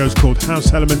 and the show's called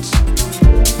House Elements.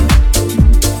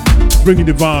 Bringing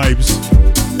the vibes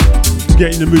to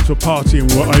get in the mood for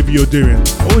partying, whatever you're doing,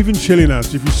 or even chilling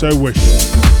out if you so wish.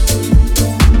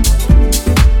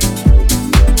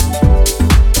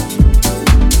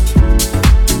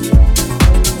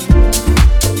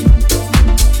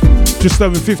 Just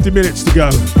over 50 minutes to go.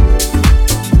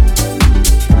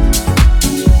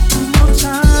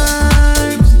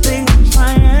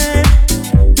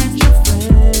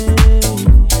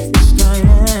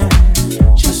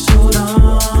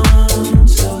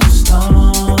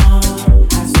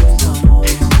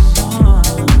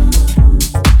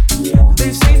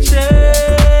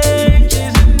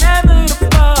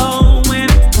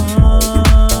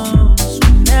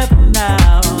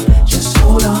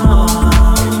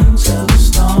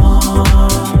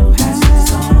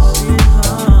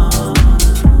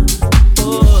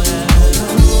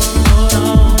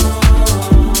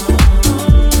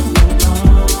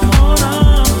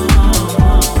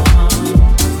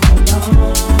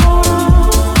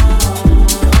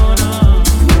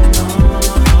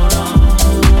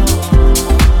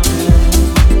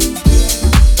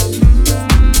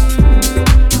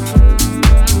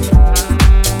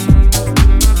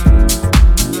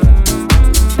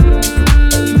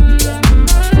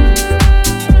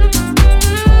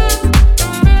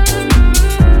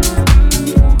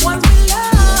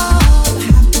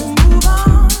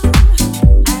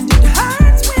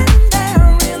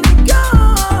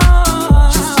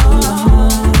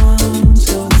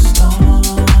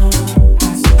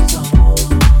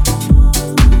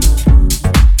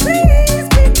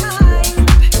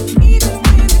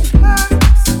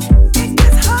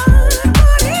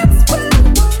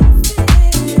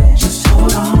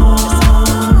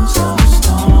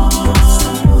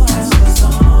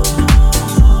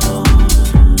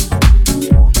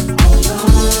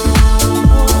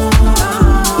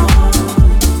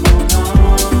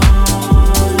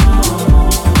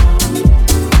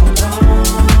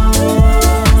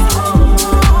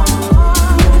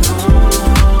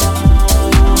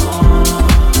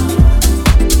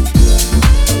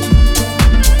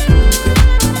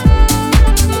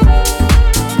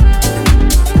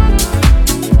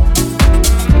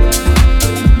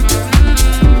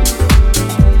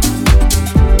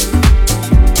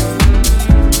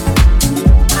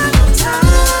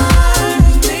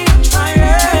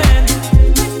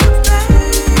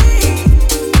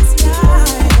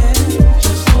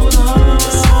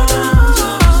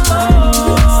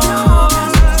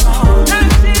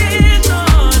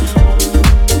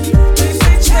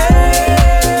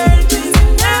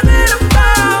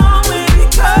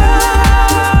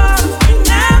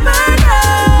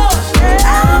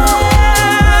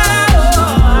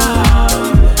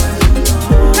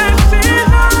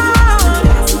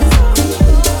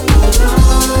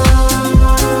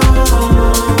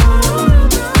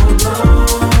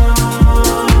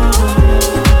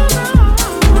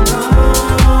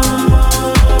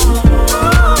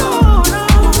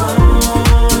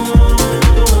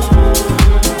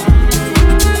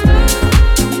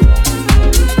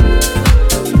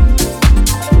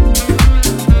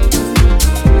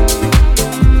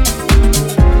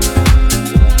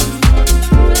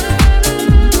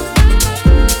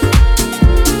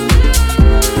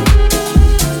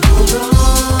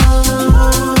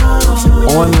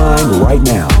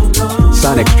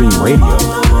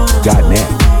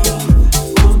 SonicStreamRadio.net.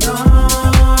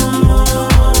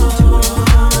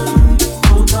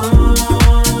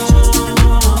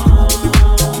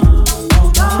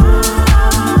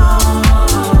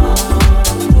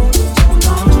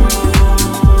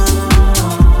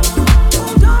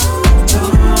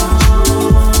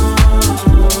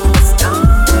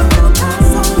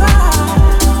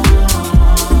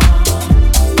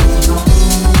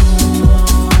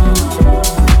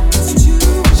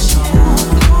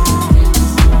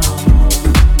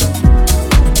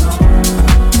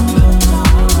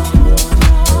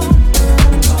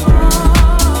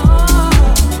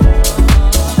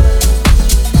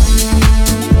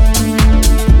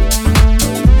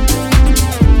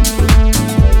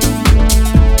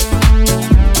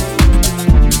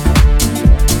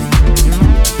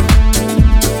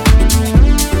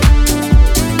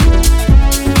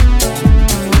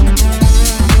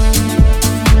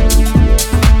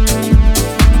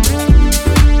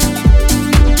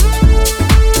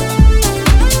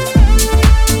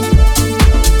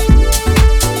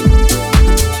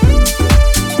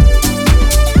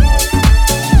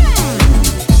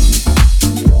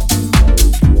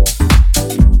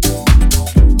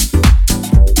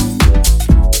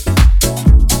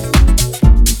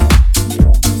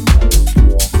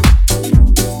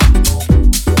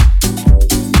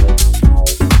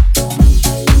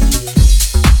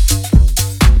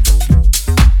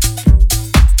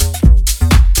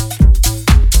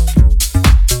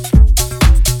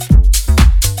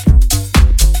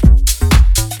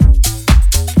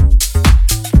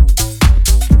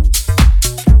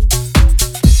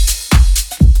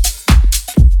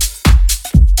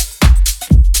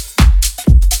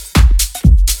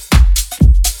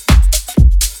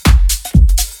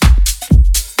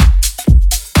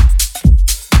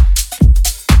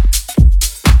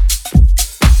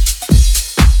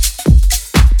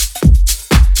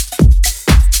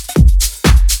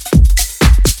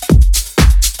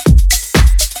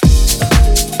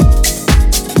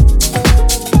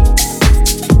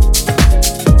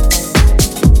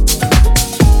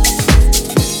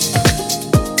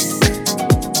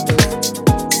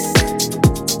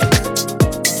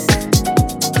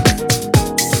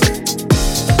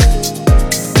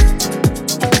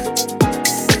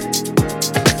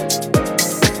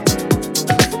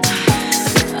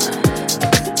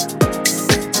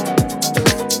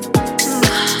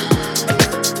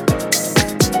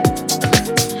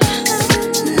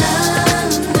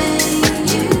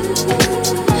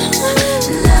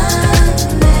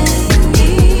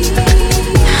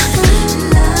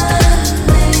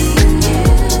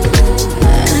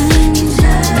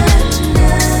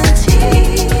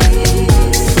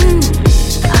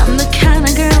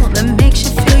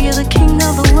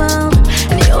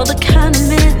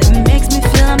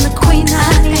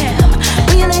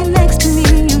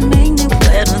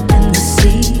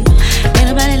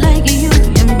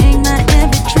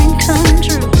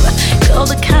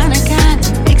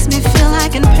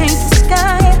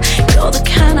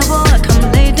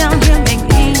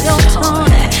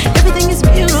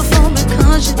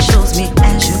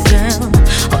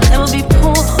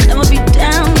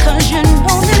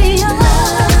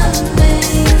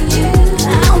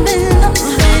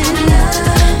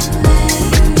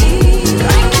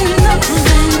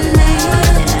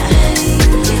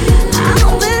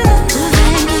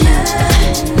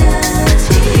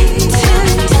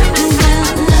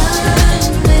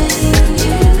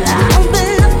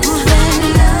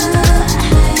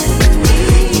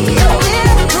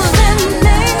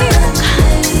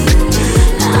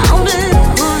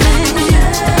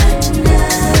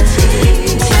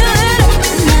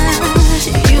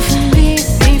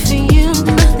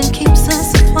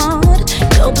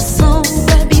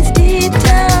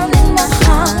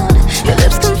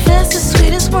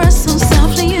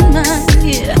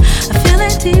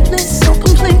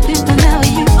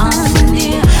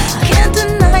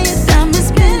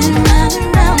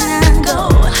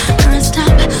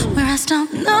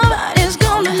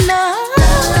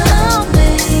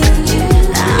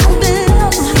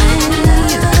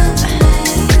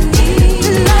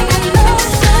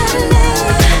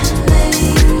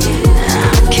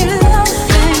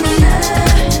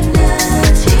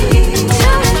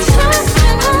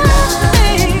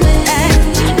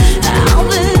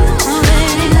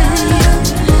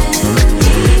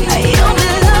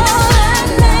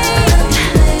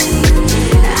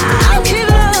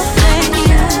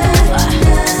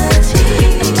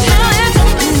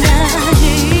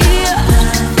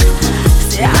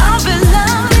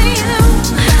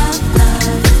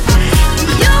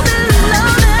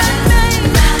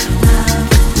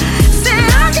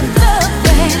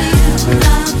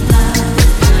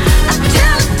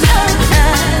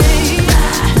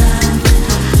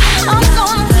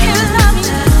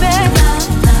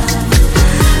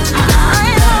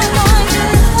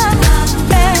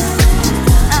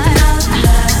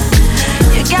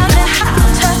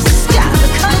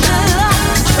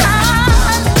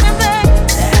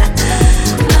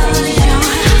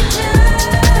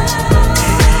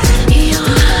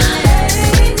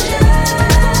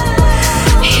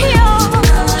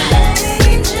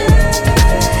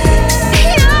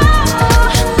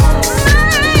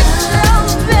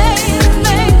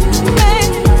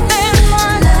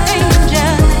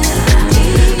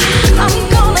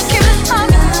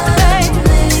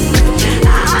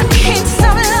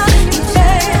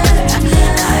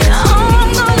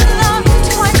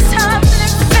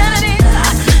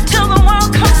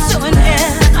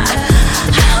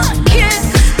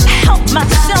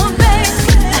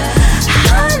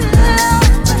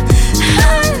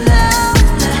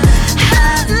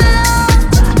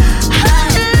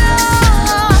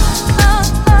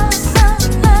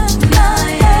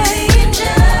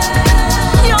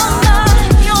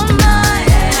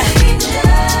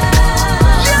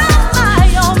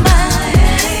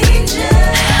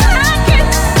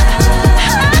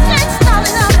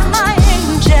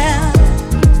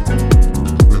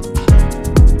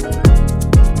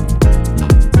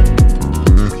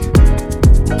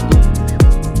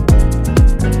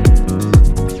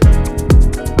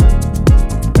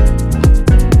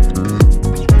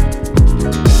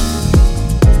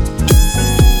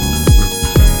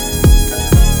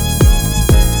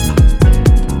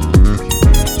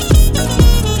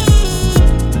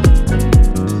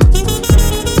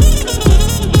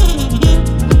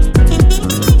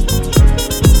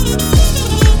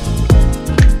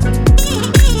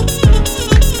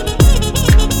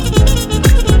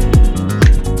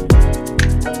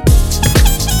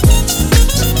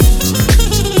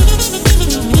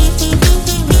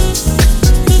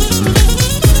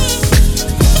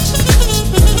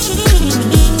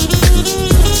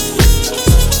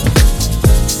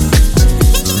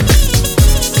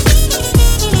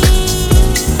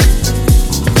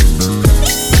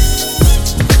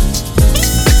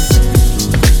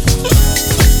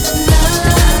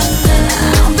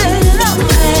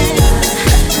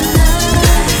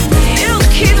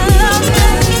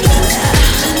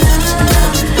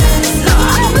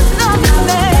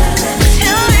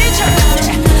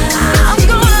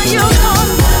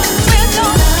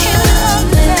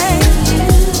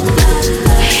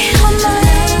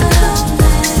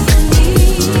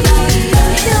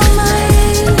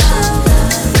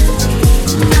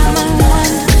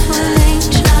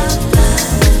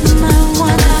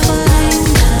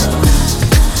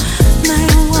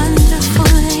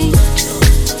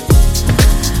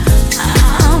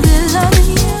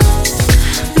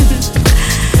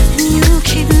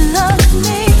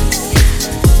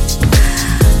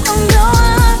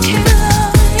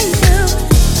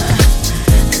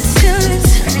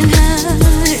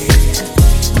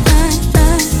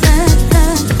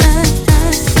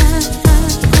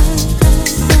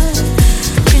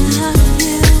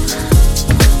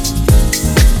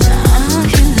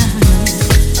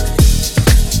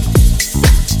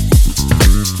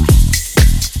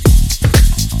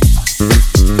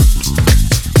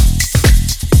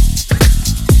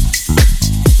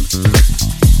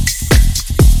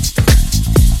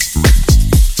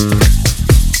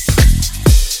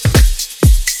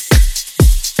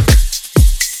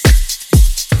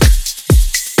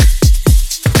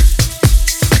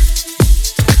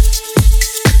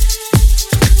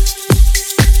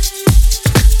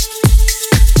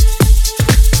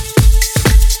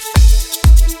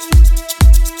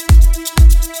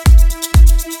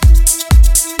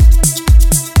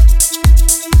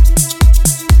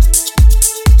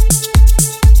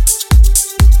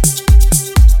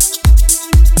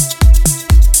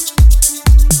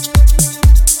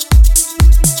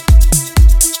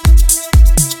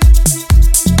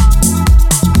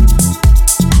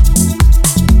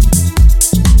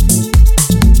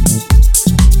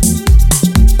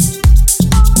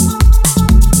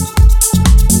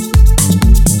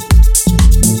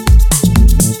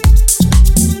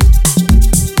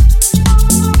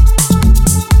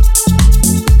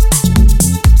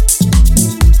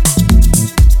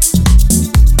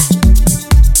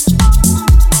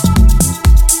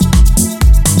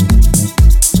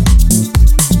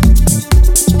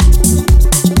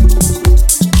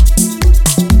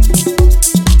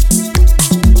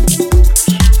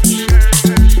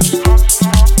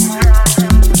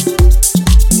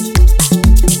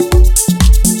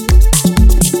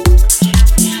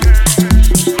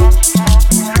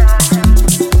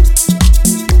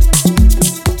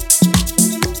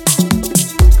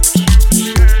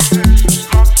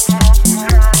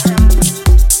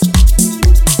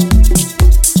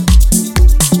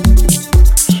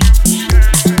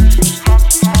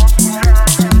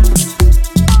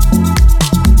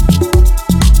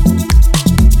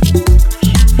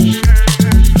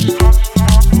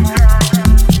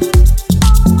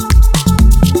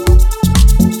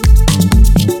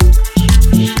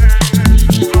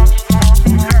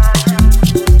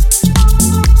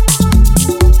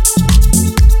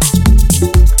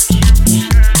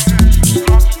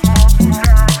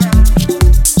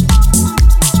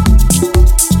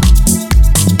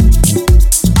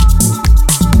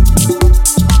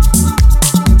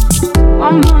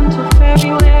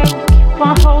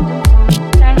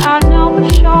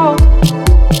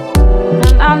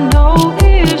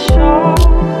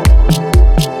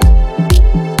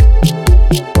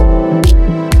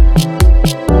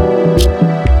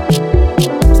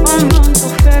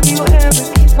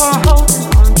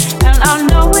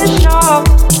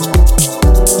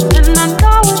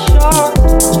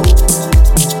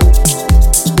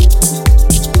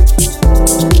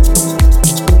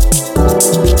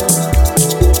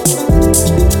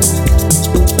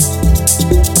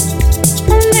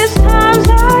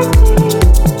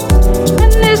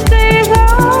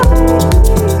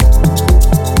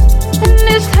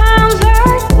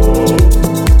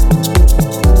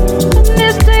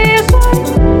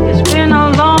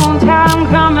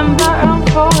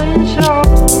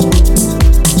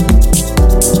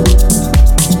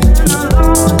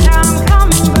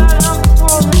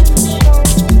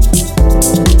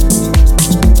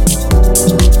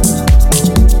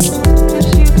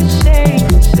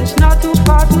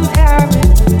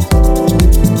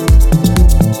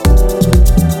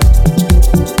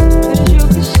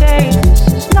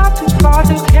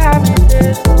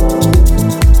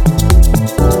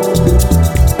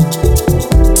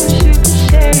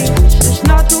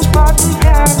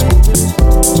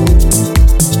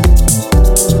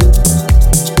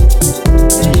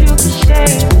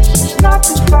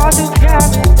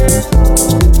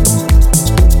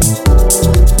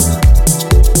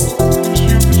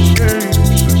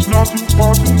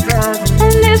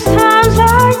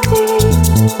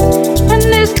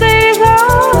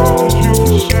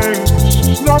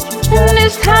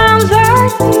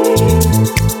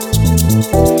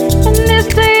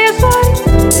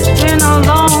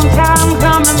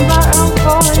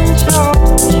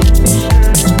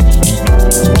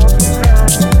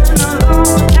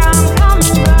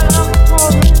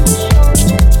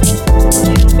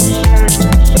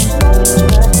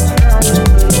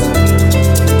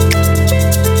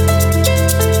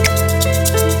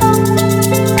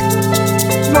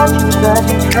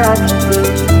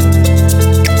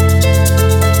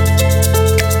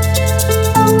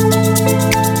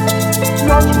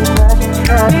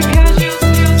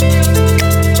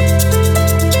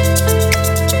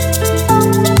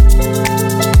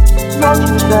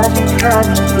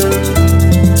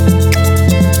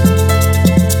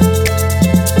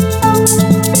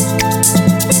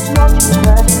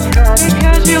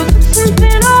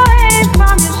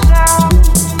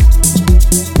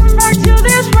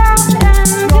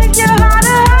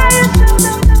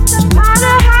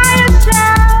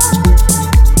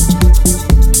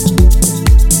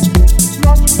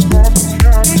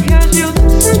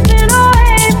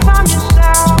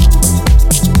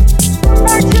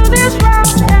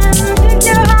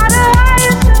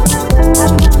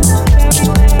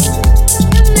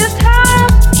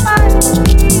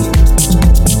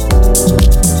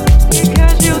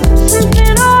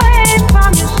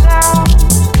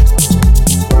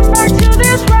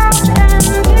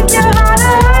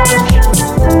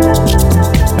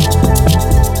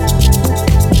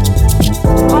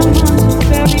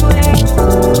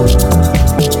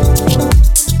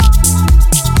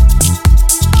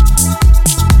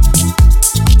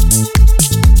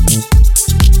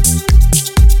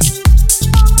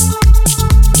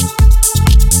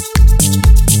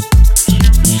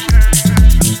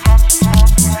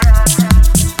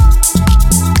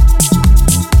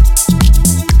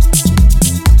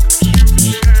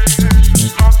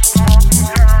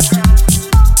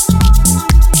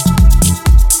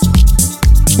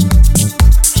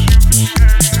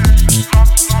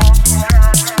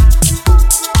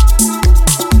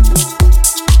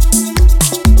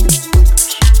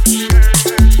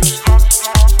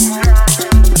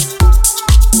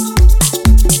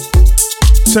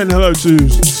 Saying hello to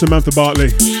Samantha Bartley.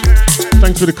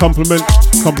 Thanks for the compliment.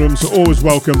 Compliments are always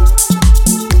welcome.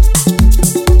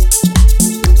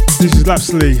 This is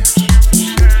Lapsley.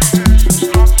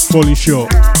 Falling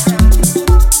Short.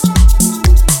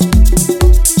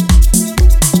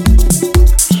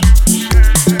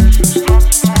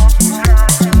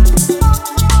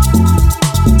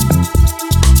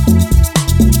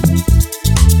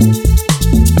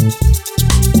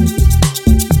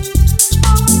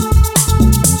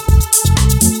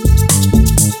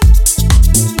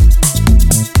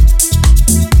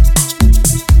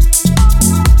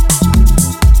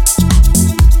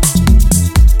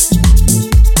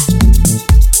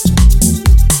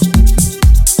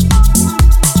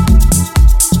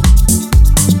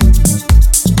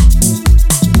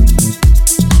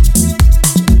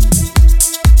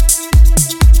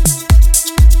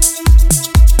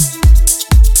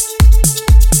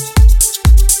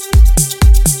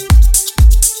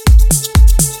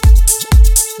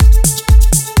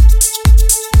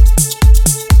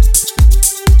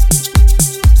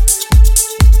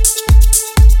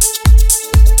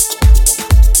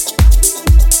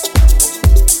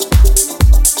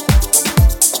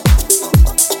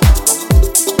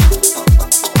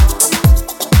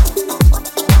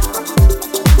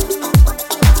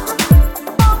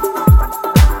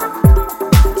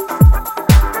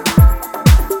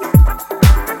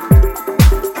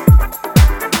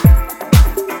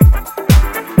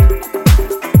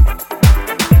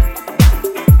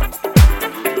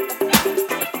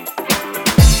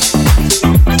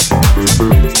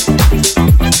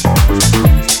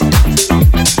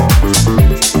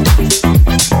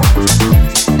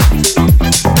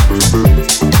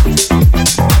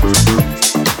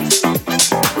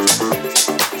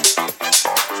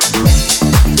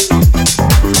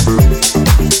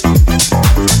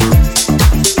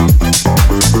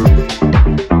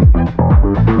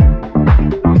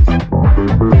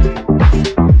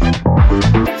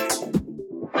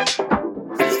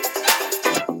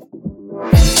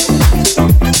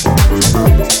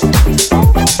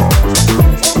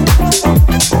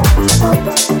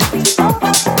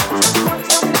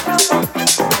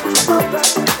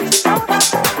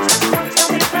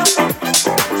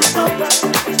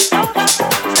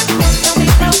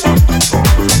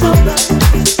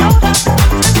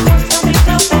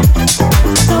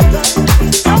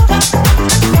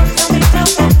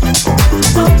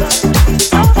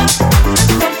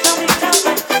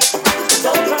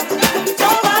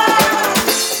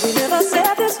 We never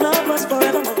said this long.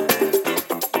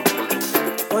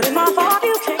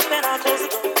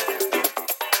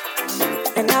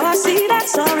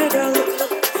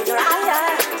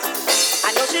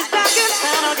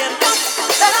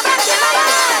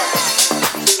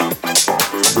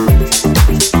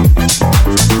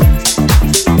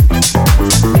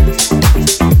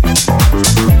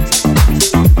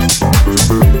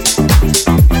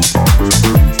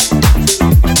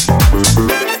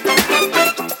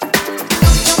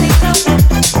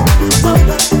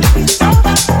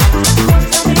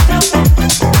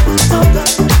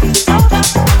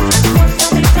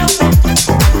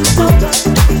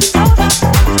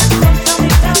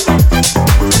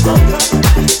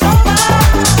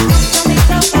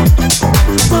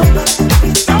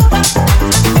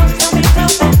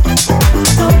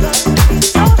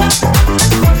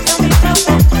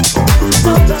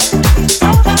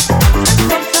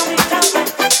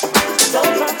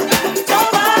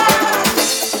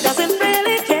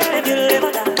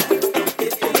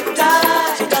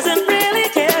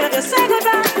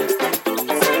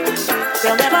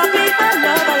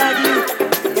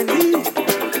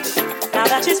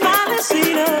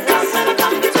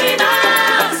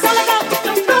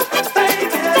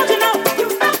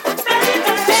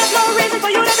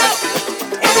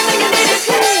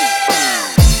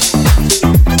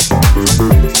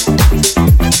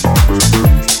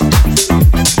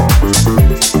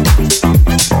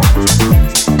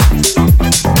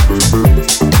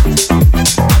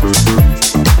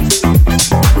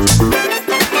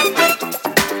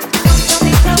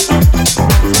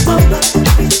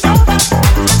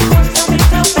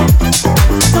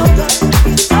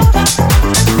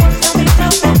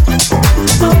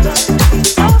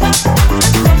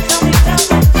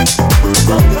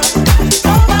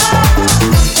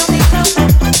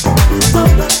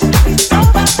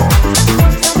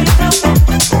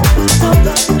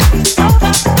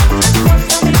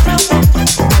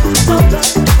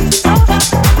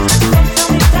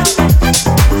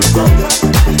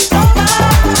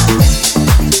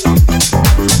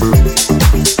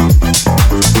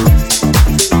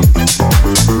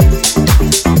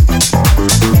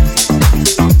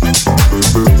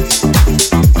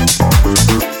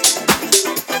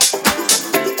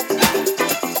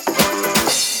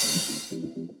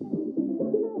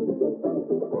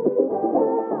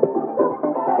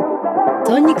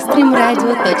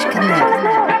 sonicstreamradio.net.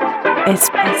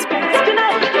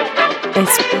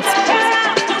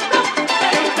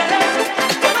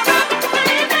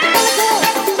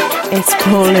 It's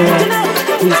Paul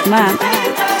Lewis. He's mad.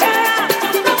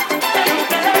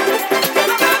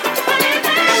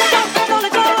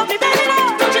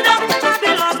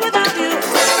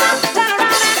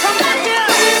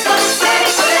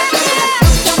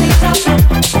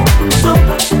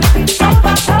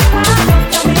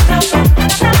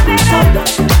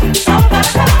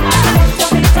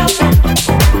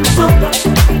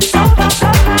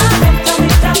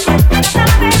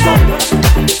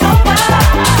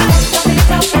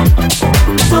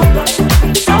 Sopa.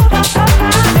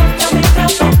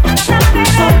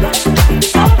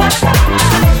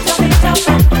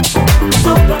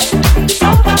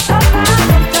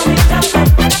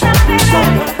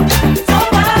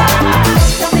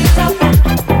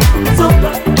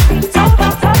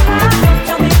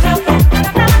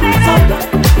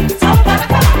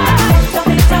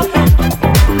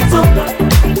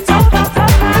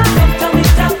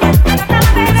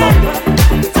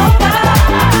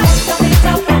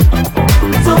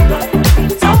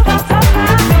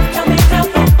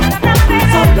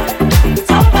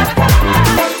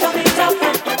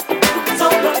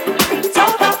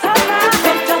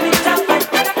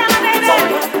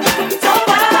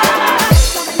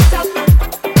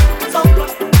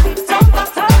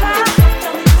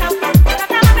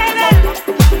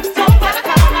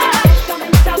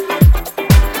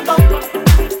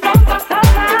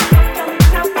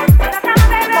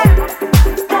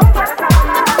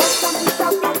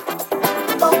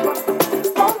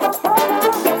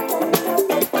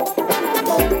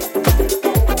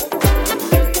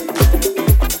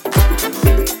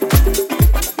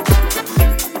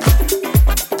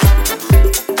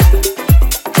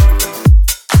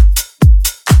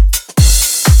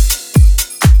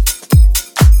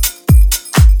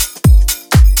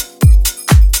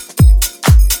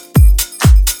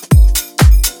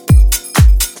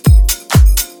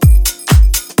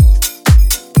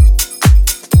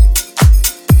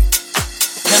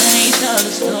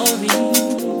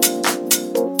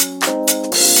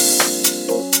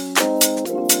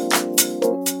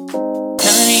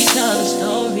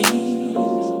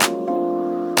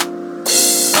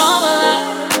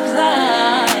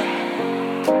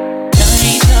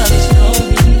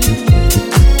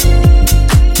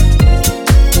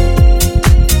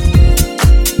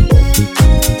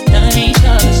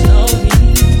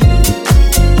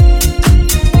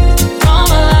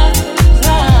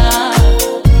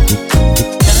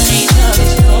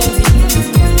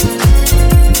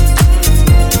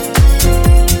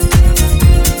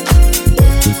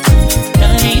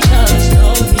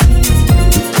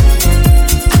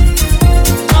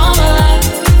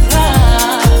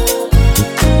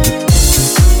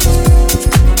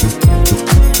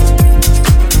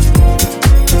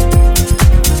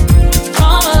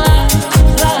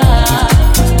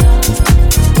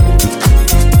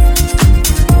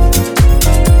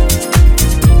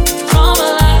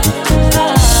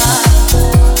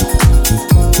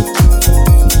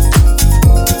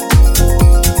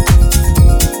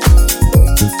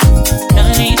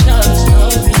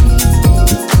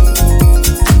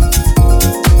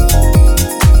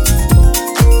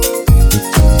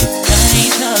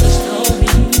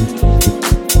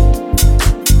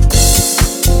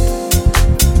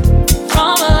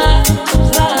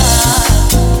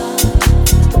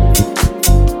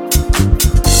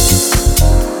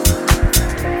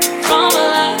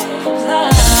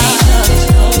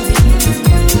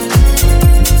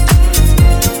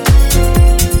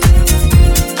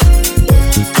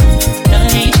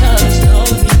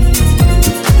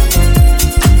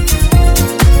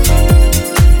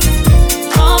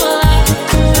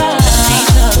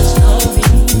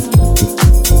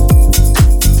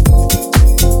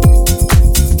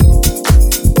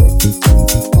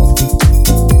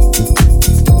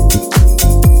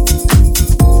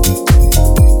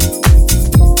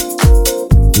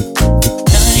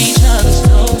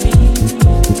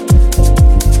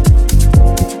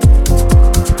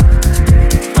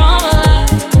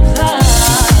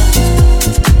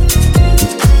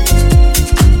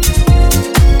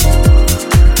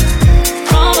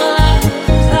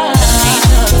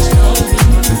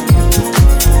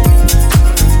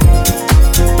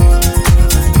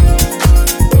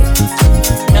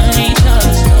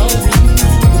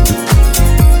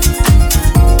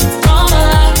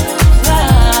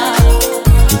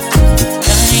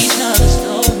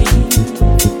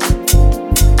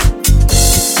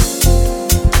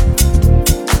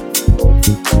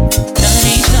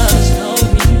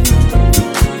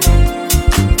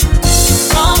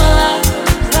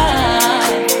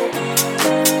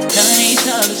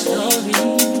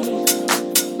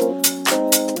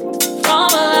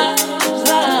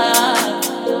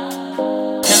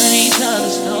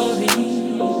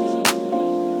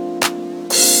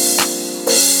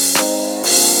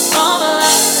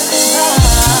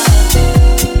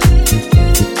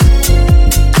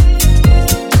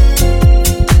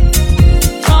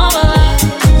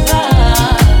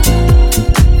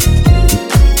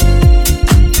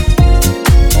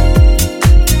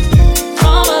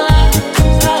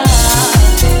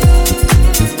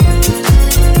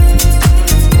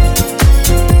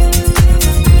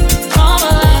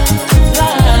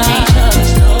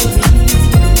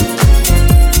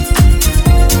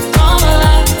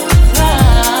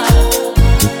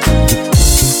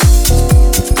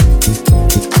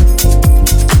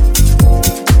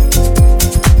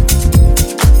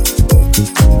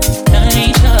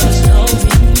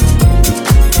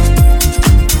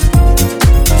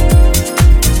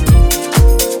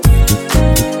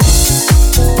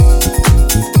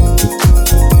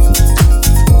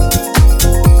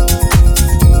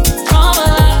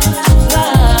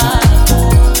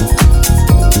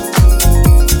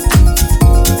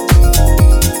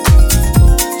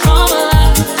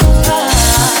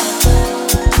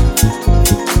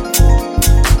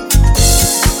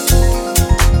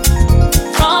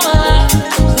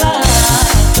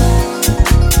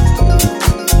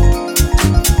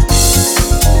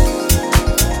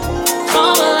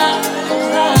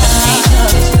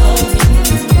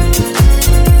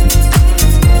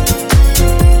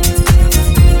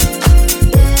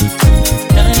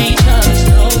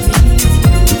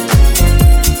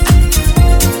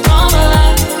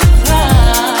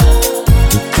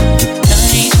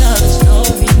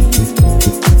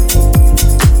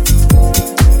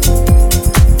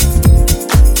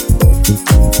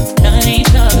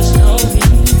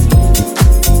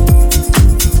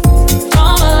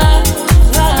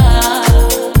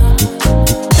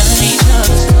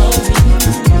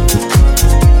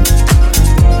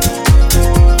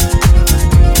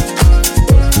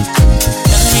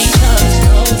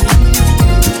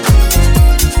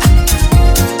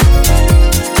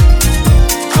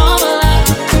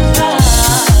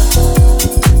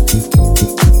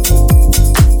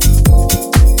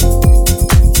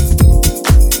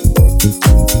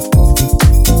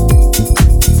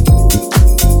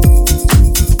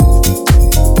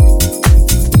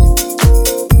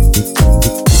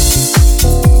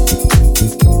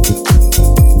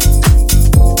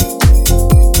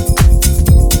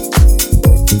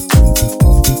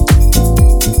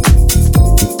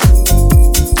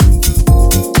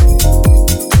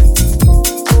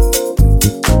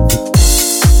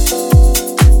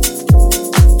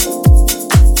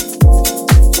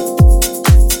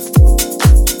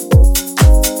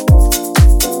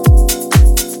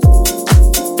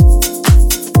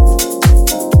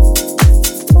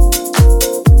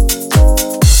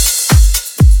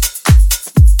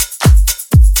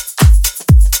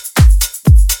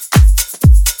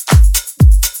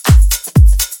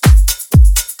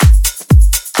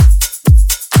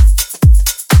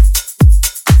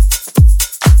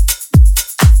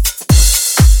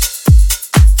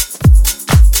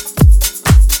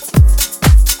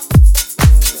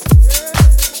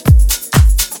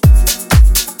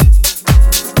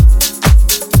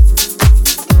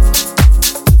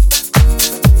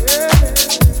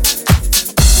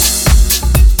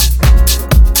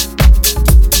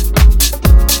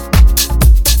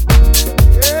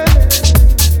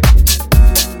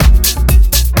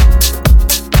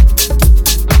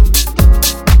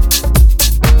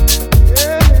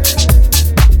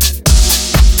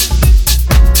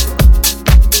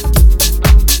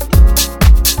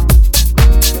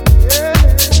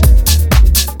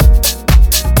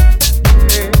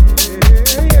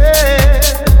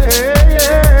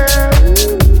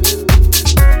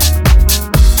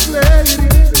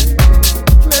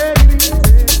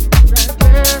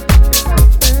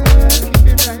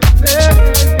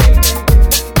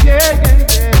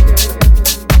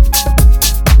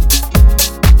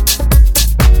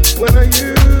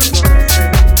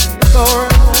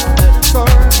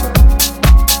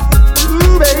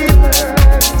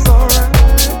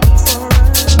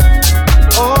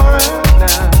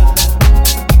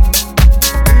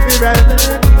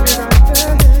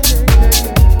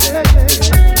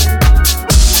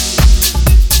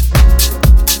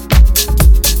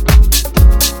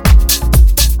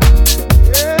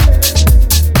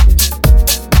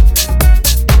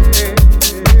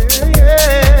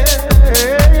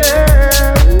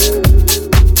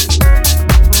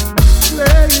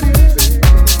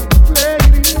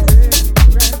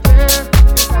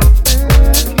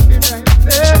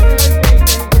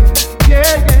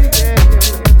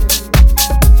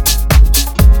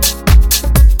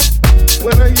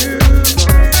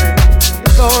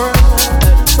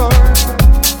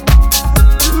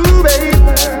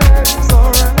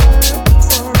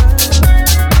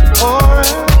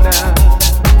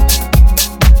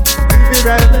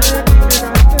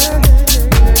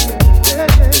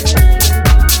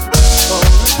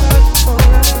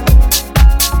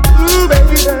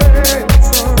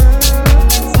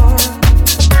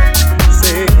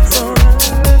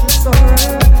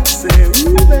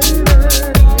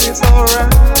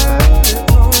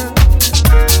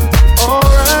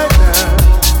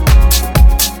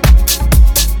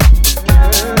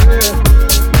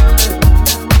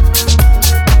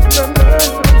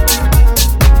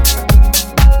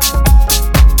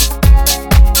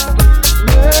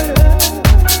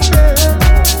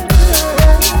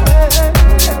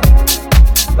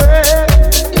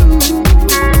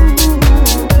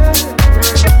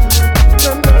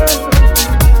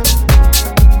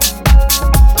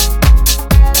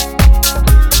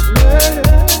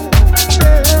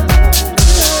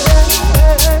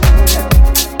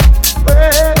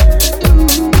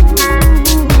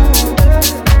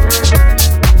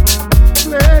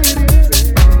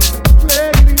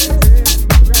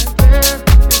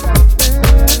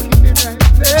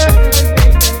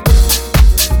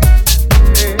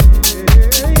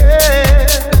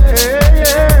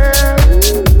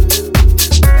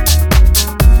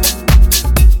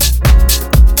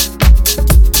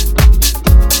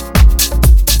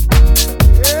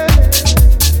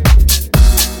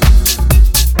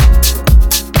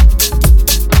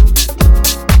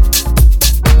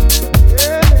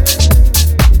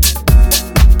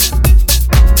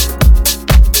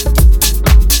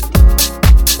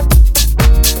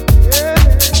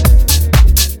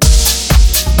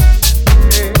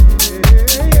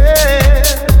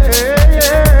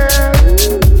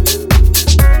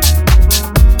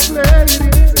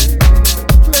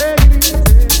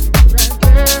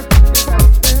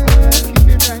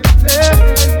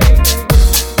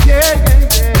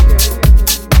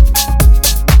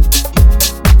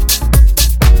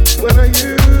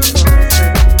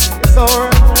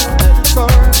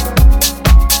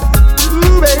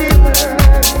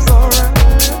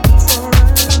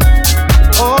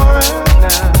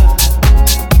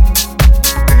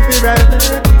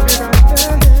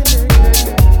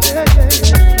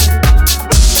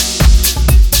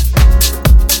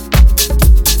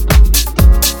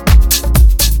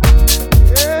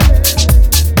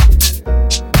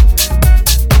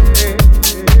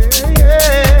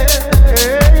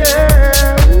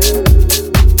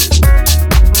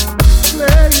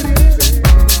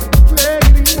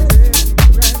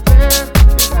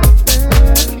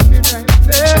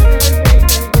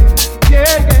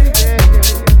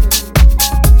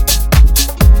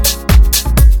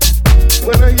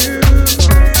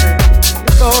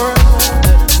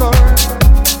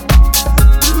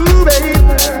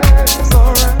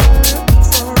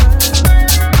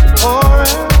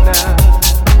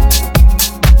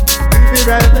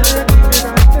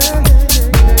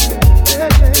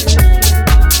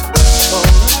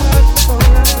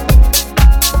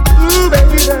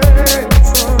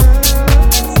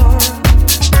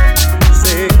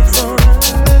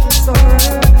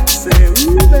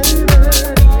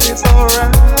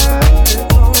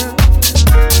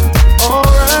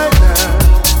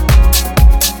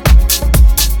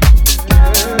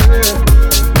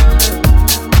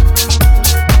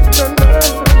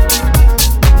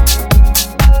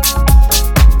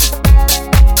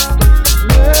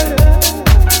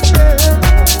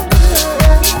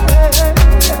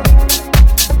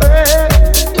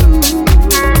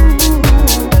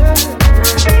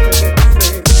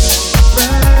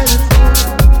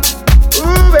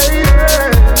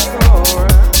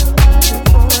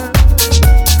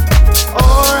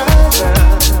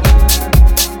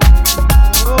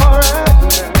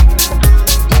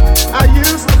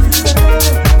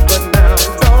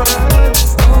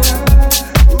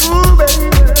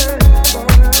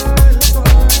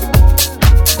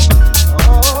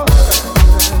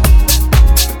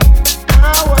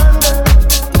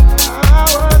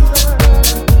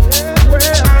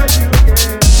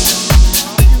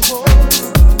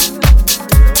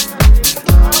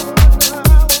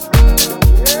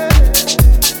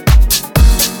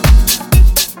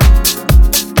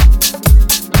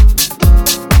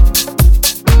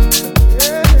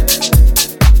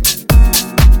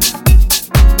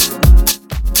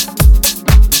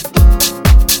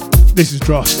 This is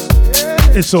Dross.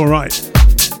 It's alright.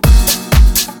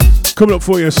 Coming up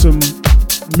for you, some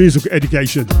musical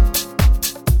education.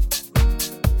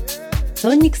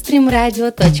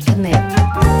 sonicstreamradio.net.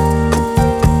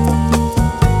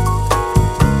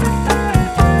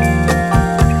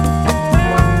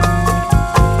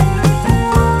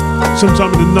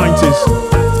 Sometime in the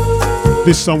 90s,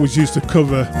 this song was used to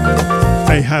cover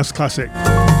a house classic.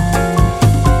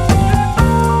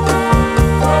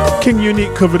 King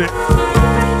Unique covered it.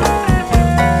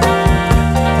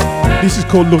 This is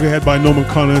called Look Ahead by Norman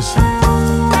Connors.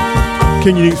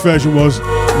 King Unique's version was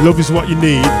Love Is What You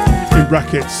Need, in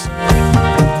brackets,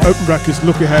 open brackets,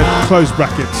 look ahead, close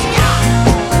brackets.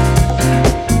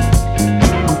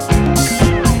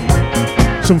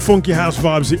 Some funky house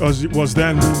vibes as it was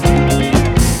then.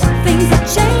 Things are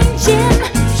changing.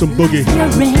 Some boogie,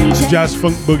 jazz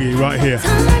funk boogie right here.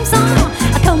 Times are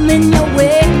coming your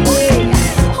way.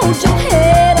 Hold your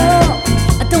head up.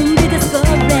 Don't be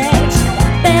discouraged.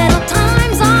 Better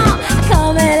times are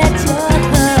coming at you.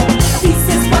 This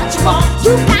is what you want.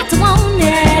 You got to want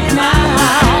it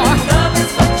now. Love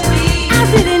is what you need. I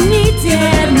really need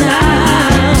it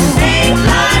now. Make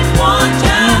life want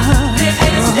you. Live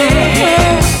in a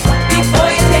state. Before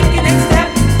you take your next step,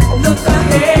 look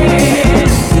ahead.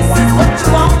 This is what you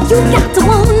want. You got to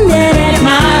want it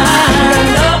now.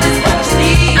 Love is what you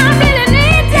need. I really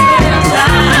need it.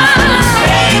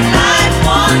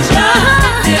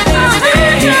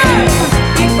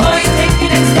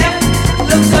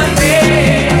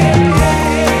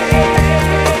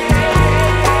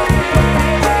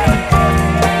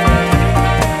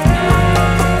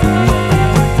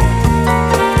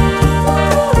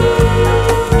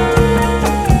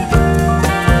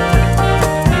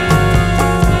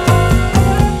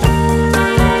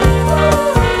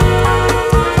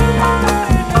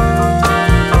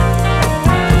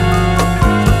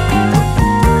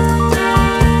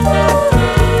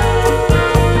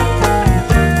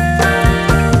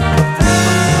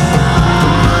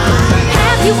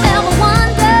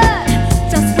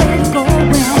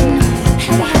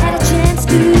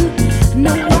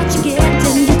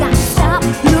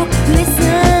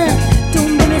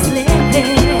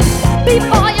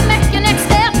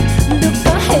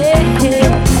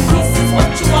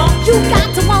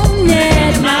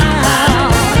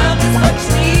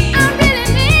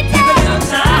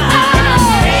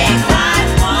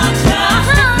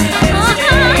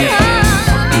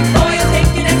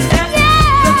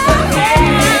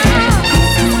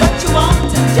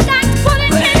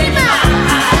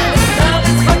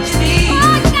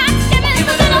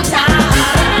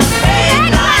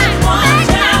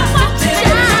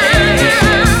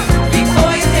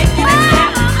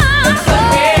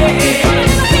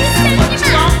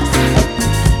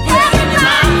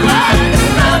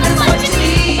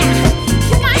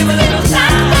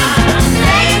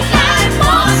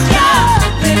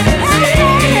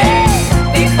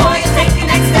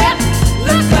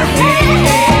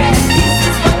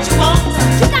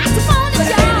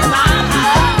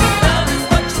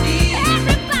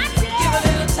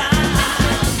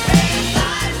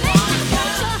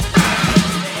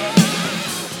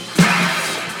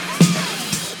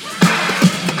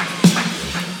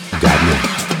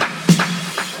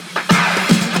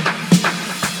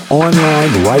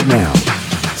 Online right now.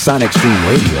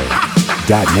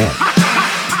 SonicStreamRadio.net.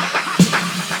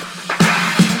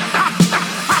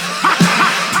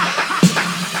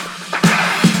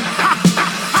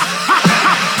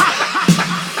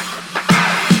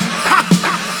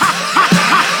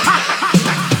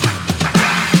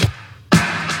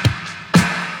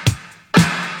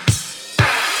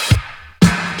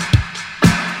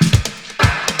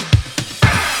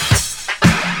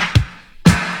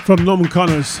 From Norman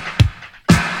Connors,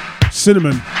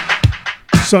 Cinnamon,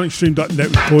 SonicStream.net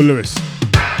with Paul Lewis.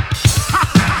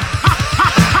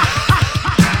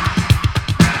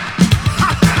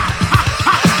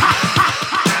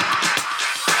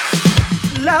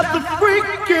 Let the freak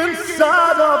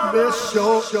inside of me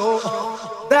show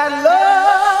that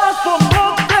love for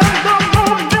more than the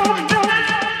moment.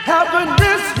 Having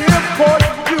this here for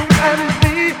you and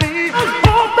me.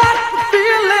 Hold back the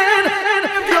feeling and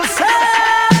if you're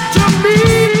sad to me.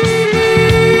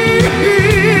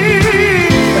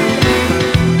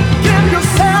 Give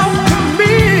yourself to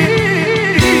me.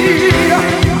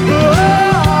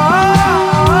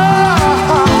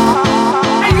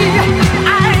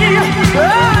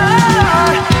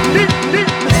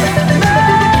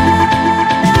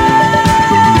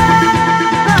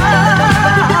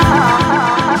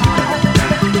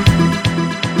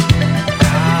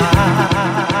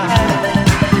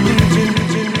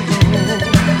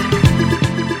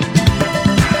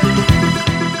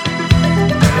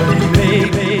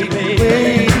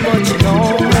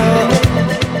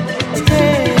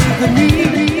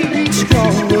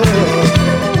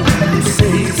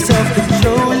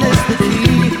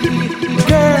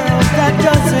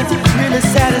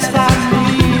 Satisfy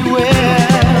me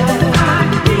well. I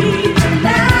need you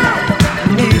now.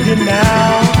 Need you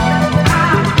now. I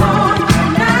want you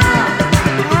now.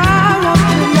 I want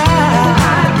you now. I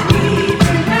need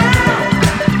you now.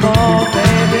 Oh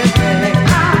baby, baby. I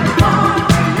want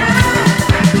you now.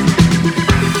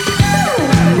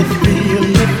 You feel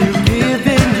if you give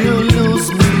in, you lose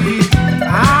me.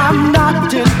 I'm not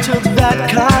into that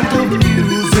kind of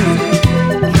music.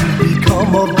 You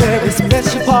become a very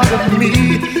special part of me.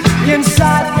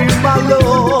 Inside you, my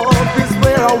love is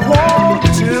where I want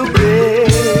to be.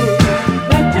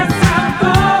 Let yourself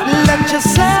go. Let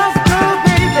yourself go,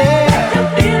 baby. Let your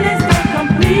feelings take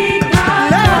complete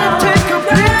control. Let it take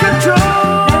complete control.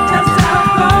 Let yourself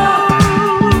go.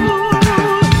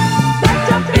 Let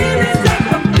your feelings take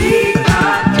complete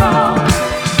control.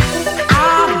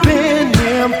 I've been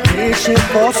impatient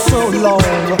for so long.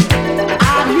 I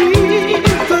need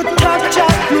the touch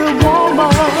of your woman.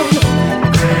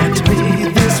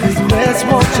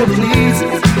 Won't you please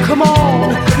come on,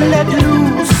 let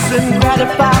loose and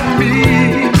gratify me.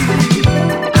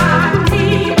 I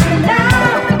need you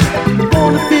now.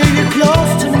 Wanna feel you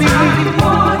close to me. I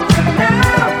want you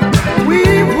now. We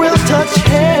will touch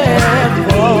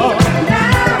heaven.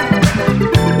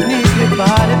 Need your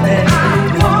body, baby. I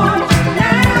want you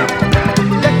now.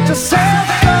 Let yourself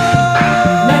go.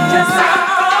 Let yourself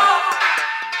go.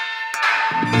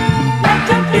 Let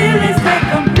your feelings take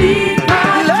complete.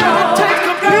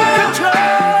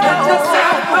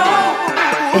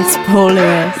 It's Paul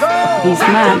Lewis. He's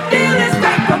mad.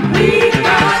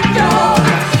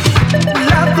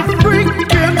 Let the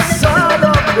freak inside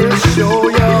of me show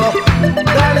you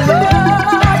that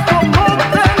love for more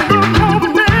than the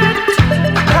moment.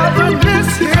 Having this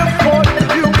here for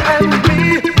you and me.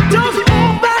 Just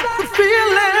hold back the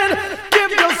feeling.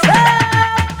 Give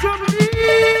yourself to me.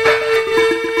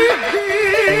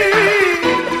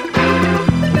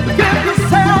 Give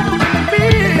yourself to me.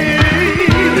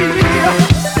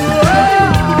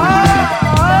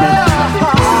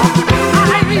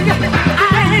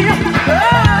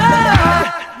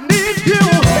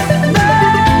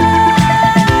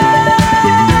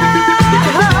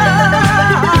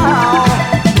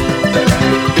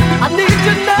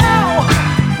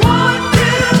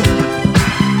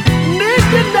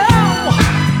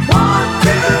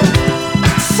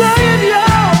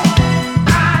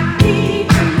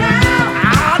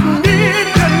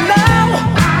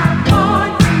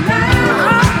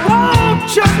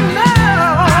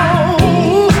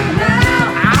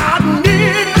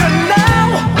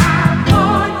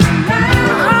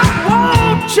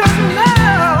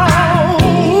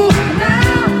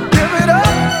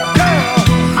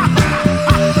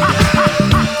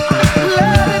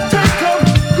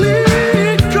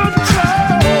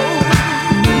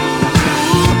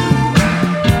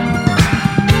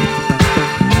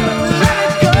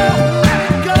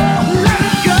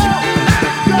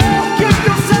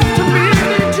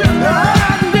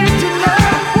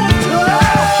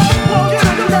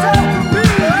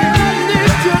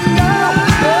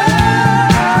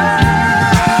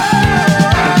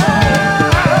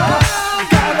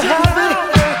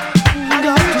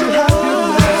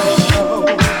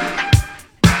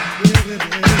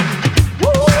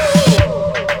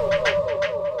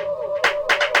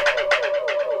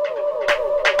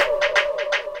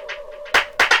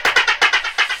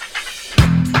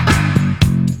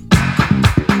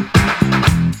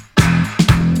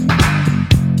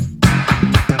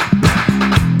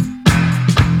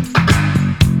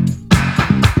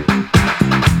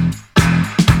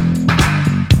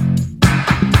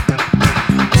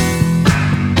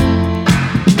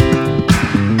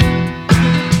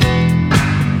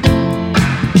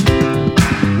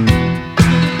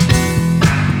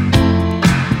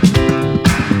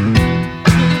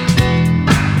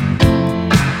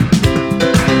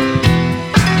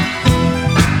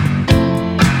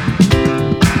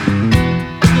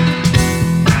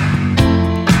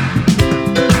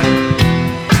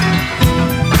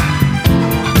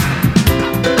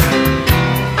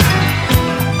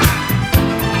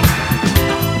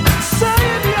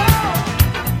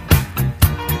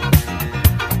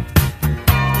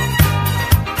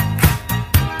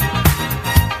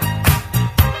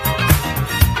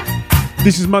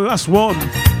 This is my last one.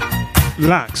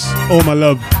 Lax, All My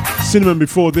Love. Cinnamon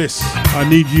before this, I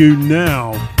Need You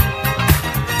Now.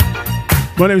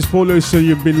 My name is Paul Lewis, and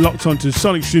you've been locked onto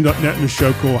sonicstream.net and a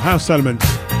show called House Elements.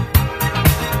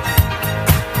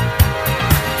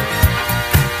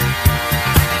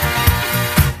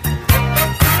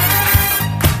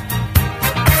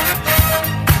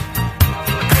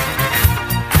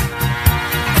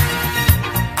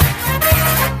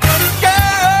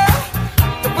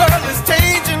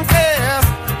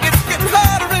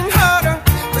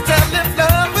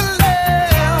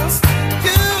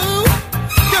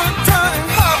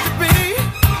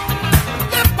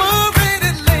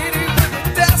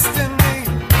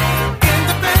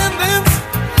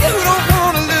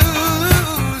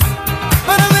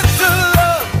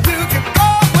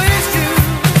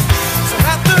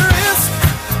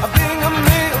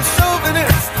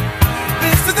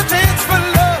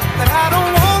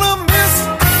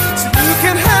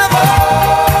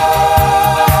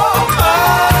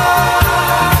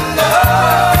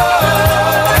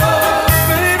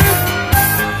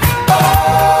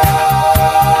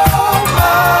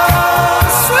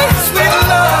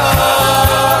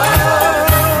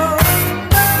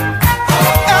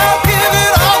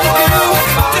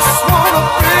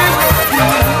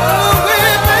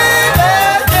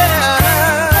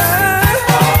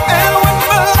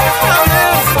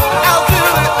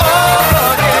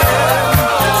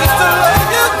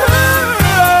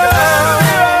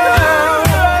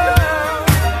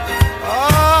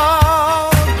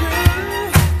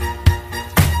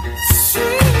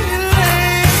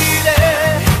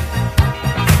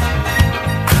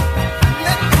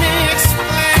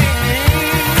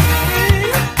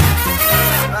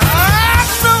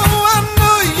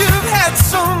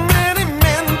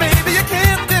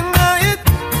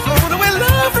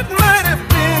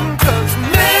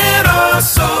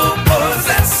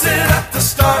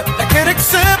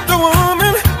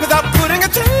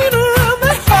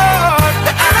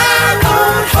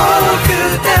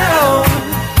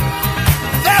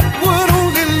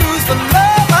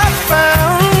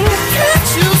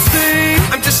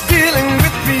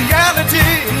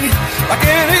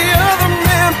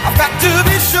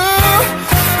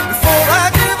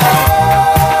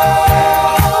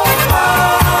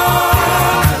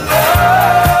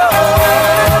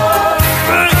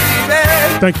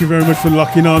 Thank you very much for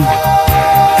locking on.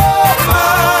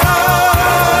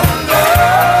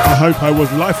 I hope I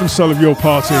was life and soul of your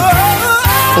party,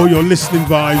 or your listening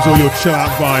vibes, or your chill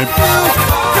out vibe.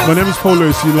 My name is Paul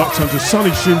Lewis, you locked onto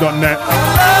sonicstream.net,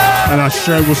 and our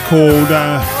show was called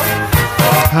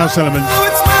House Elements,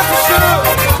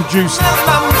 produced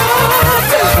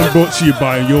and brought to you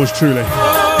by yours truly.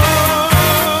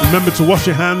 Remember to wash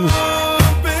your hands,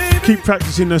 keep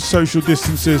practicing those social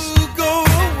distances,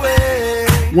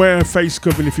 wear a face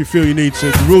covering if you feel you need to.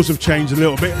 The rules have changed a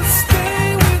little bit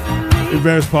in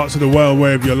various parts of the world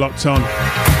wherever you're locked on.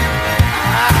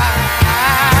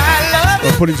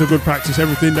 But put into good practice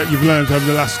everything that you've learned over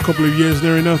the last couple of years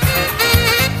near enough.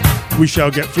 We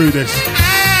shall get through this.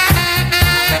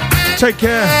 Take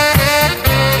care.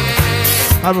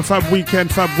 Have a fab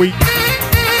weekend, fab week.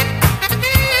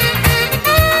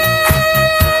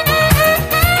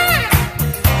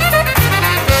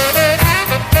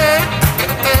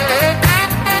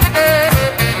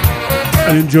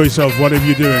 And enjoy yourself, whatever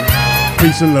you're doing.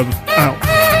 Peace and love. Out.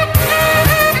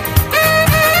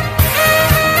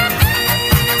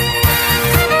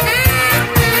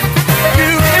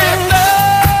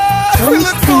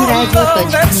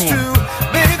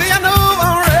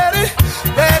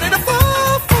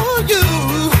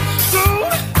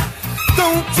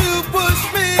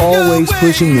 Always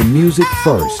pushing the music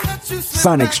first.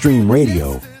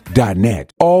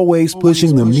 SonicStreamRadio.net. Always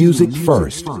pushing the music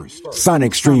first.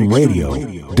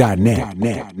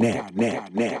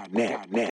 SonicStreamRadio.net.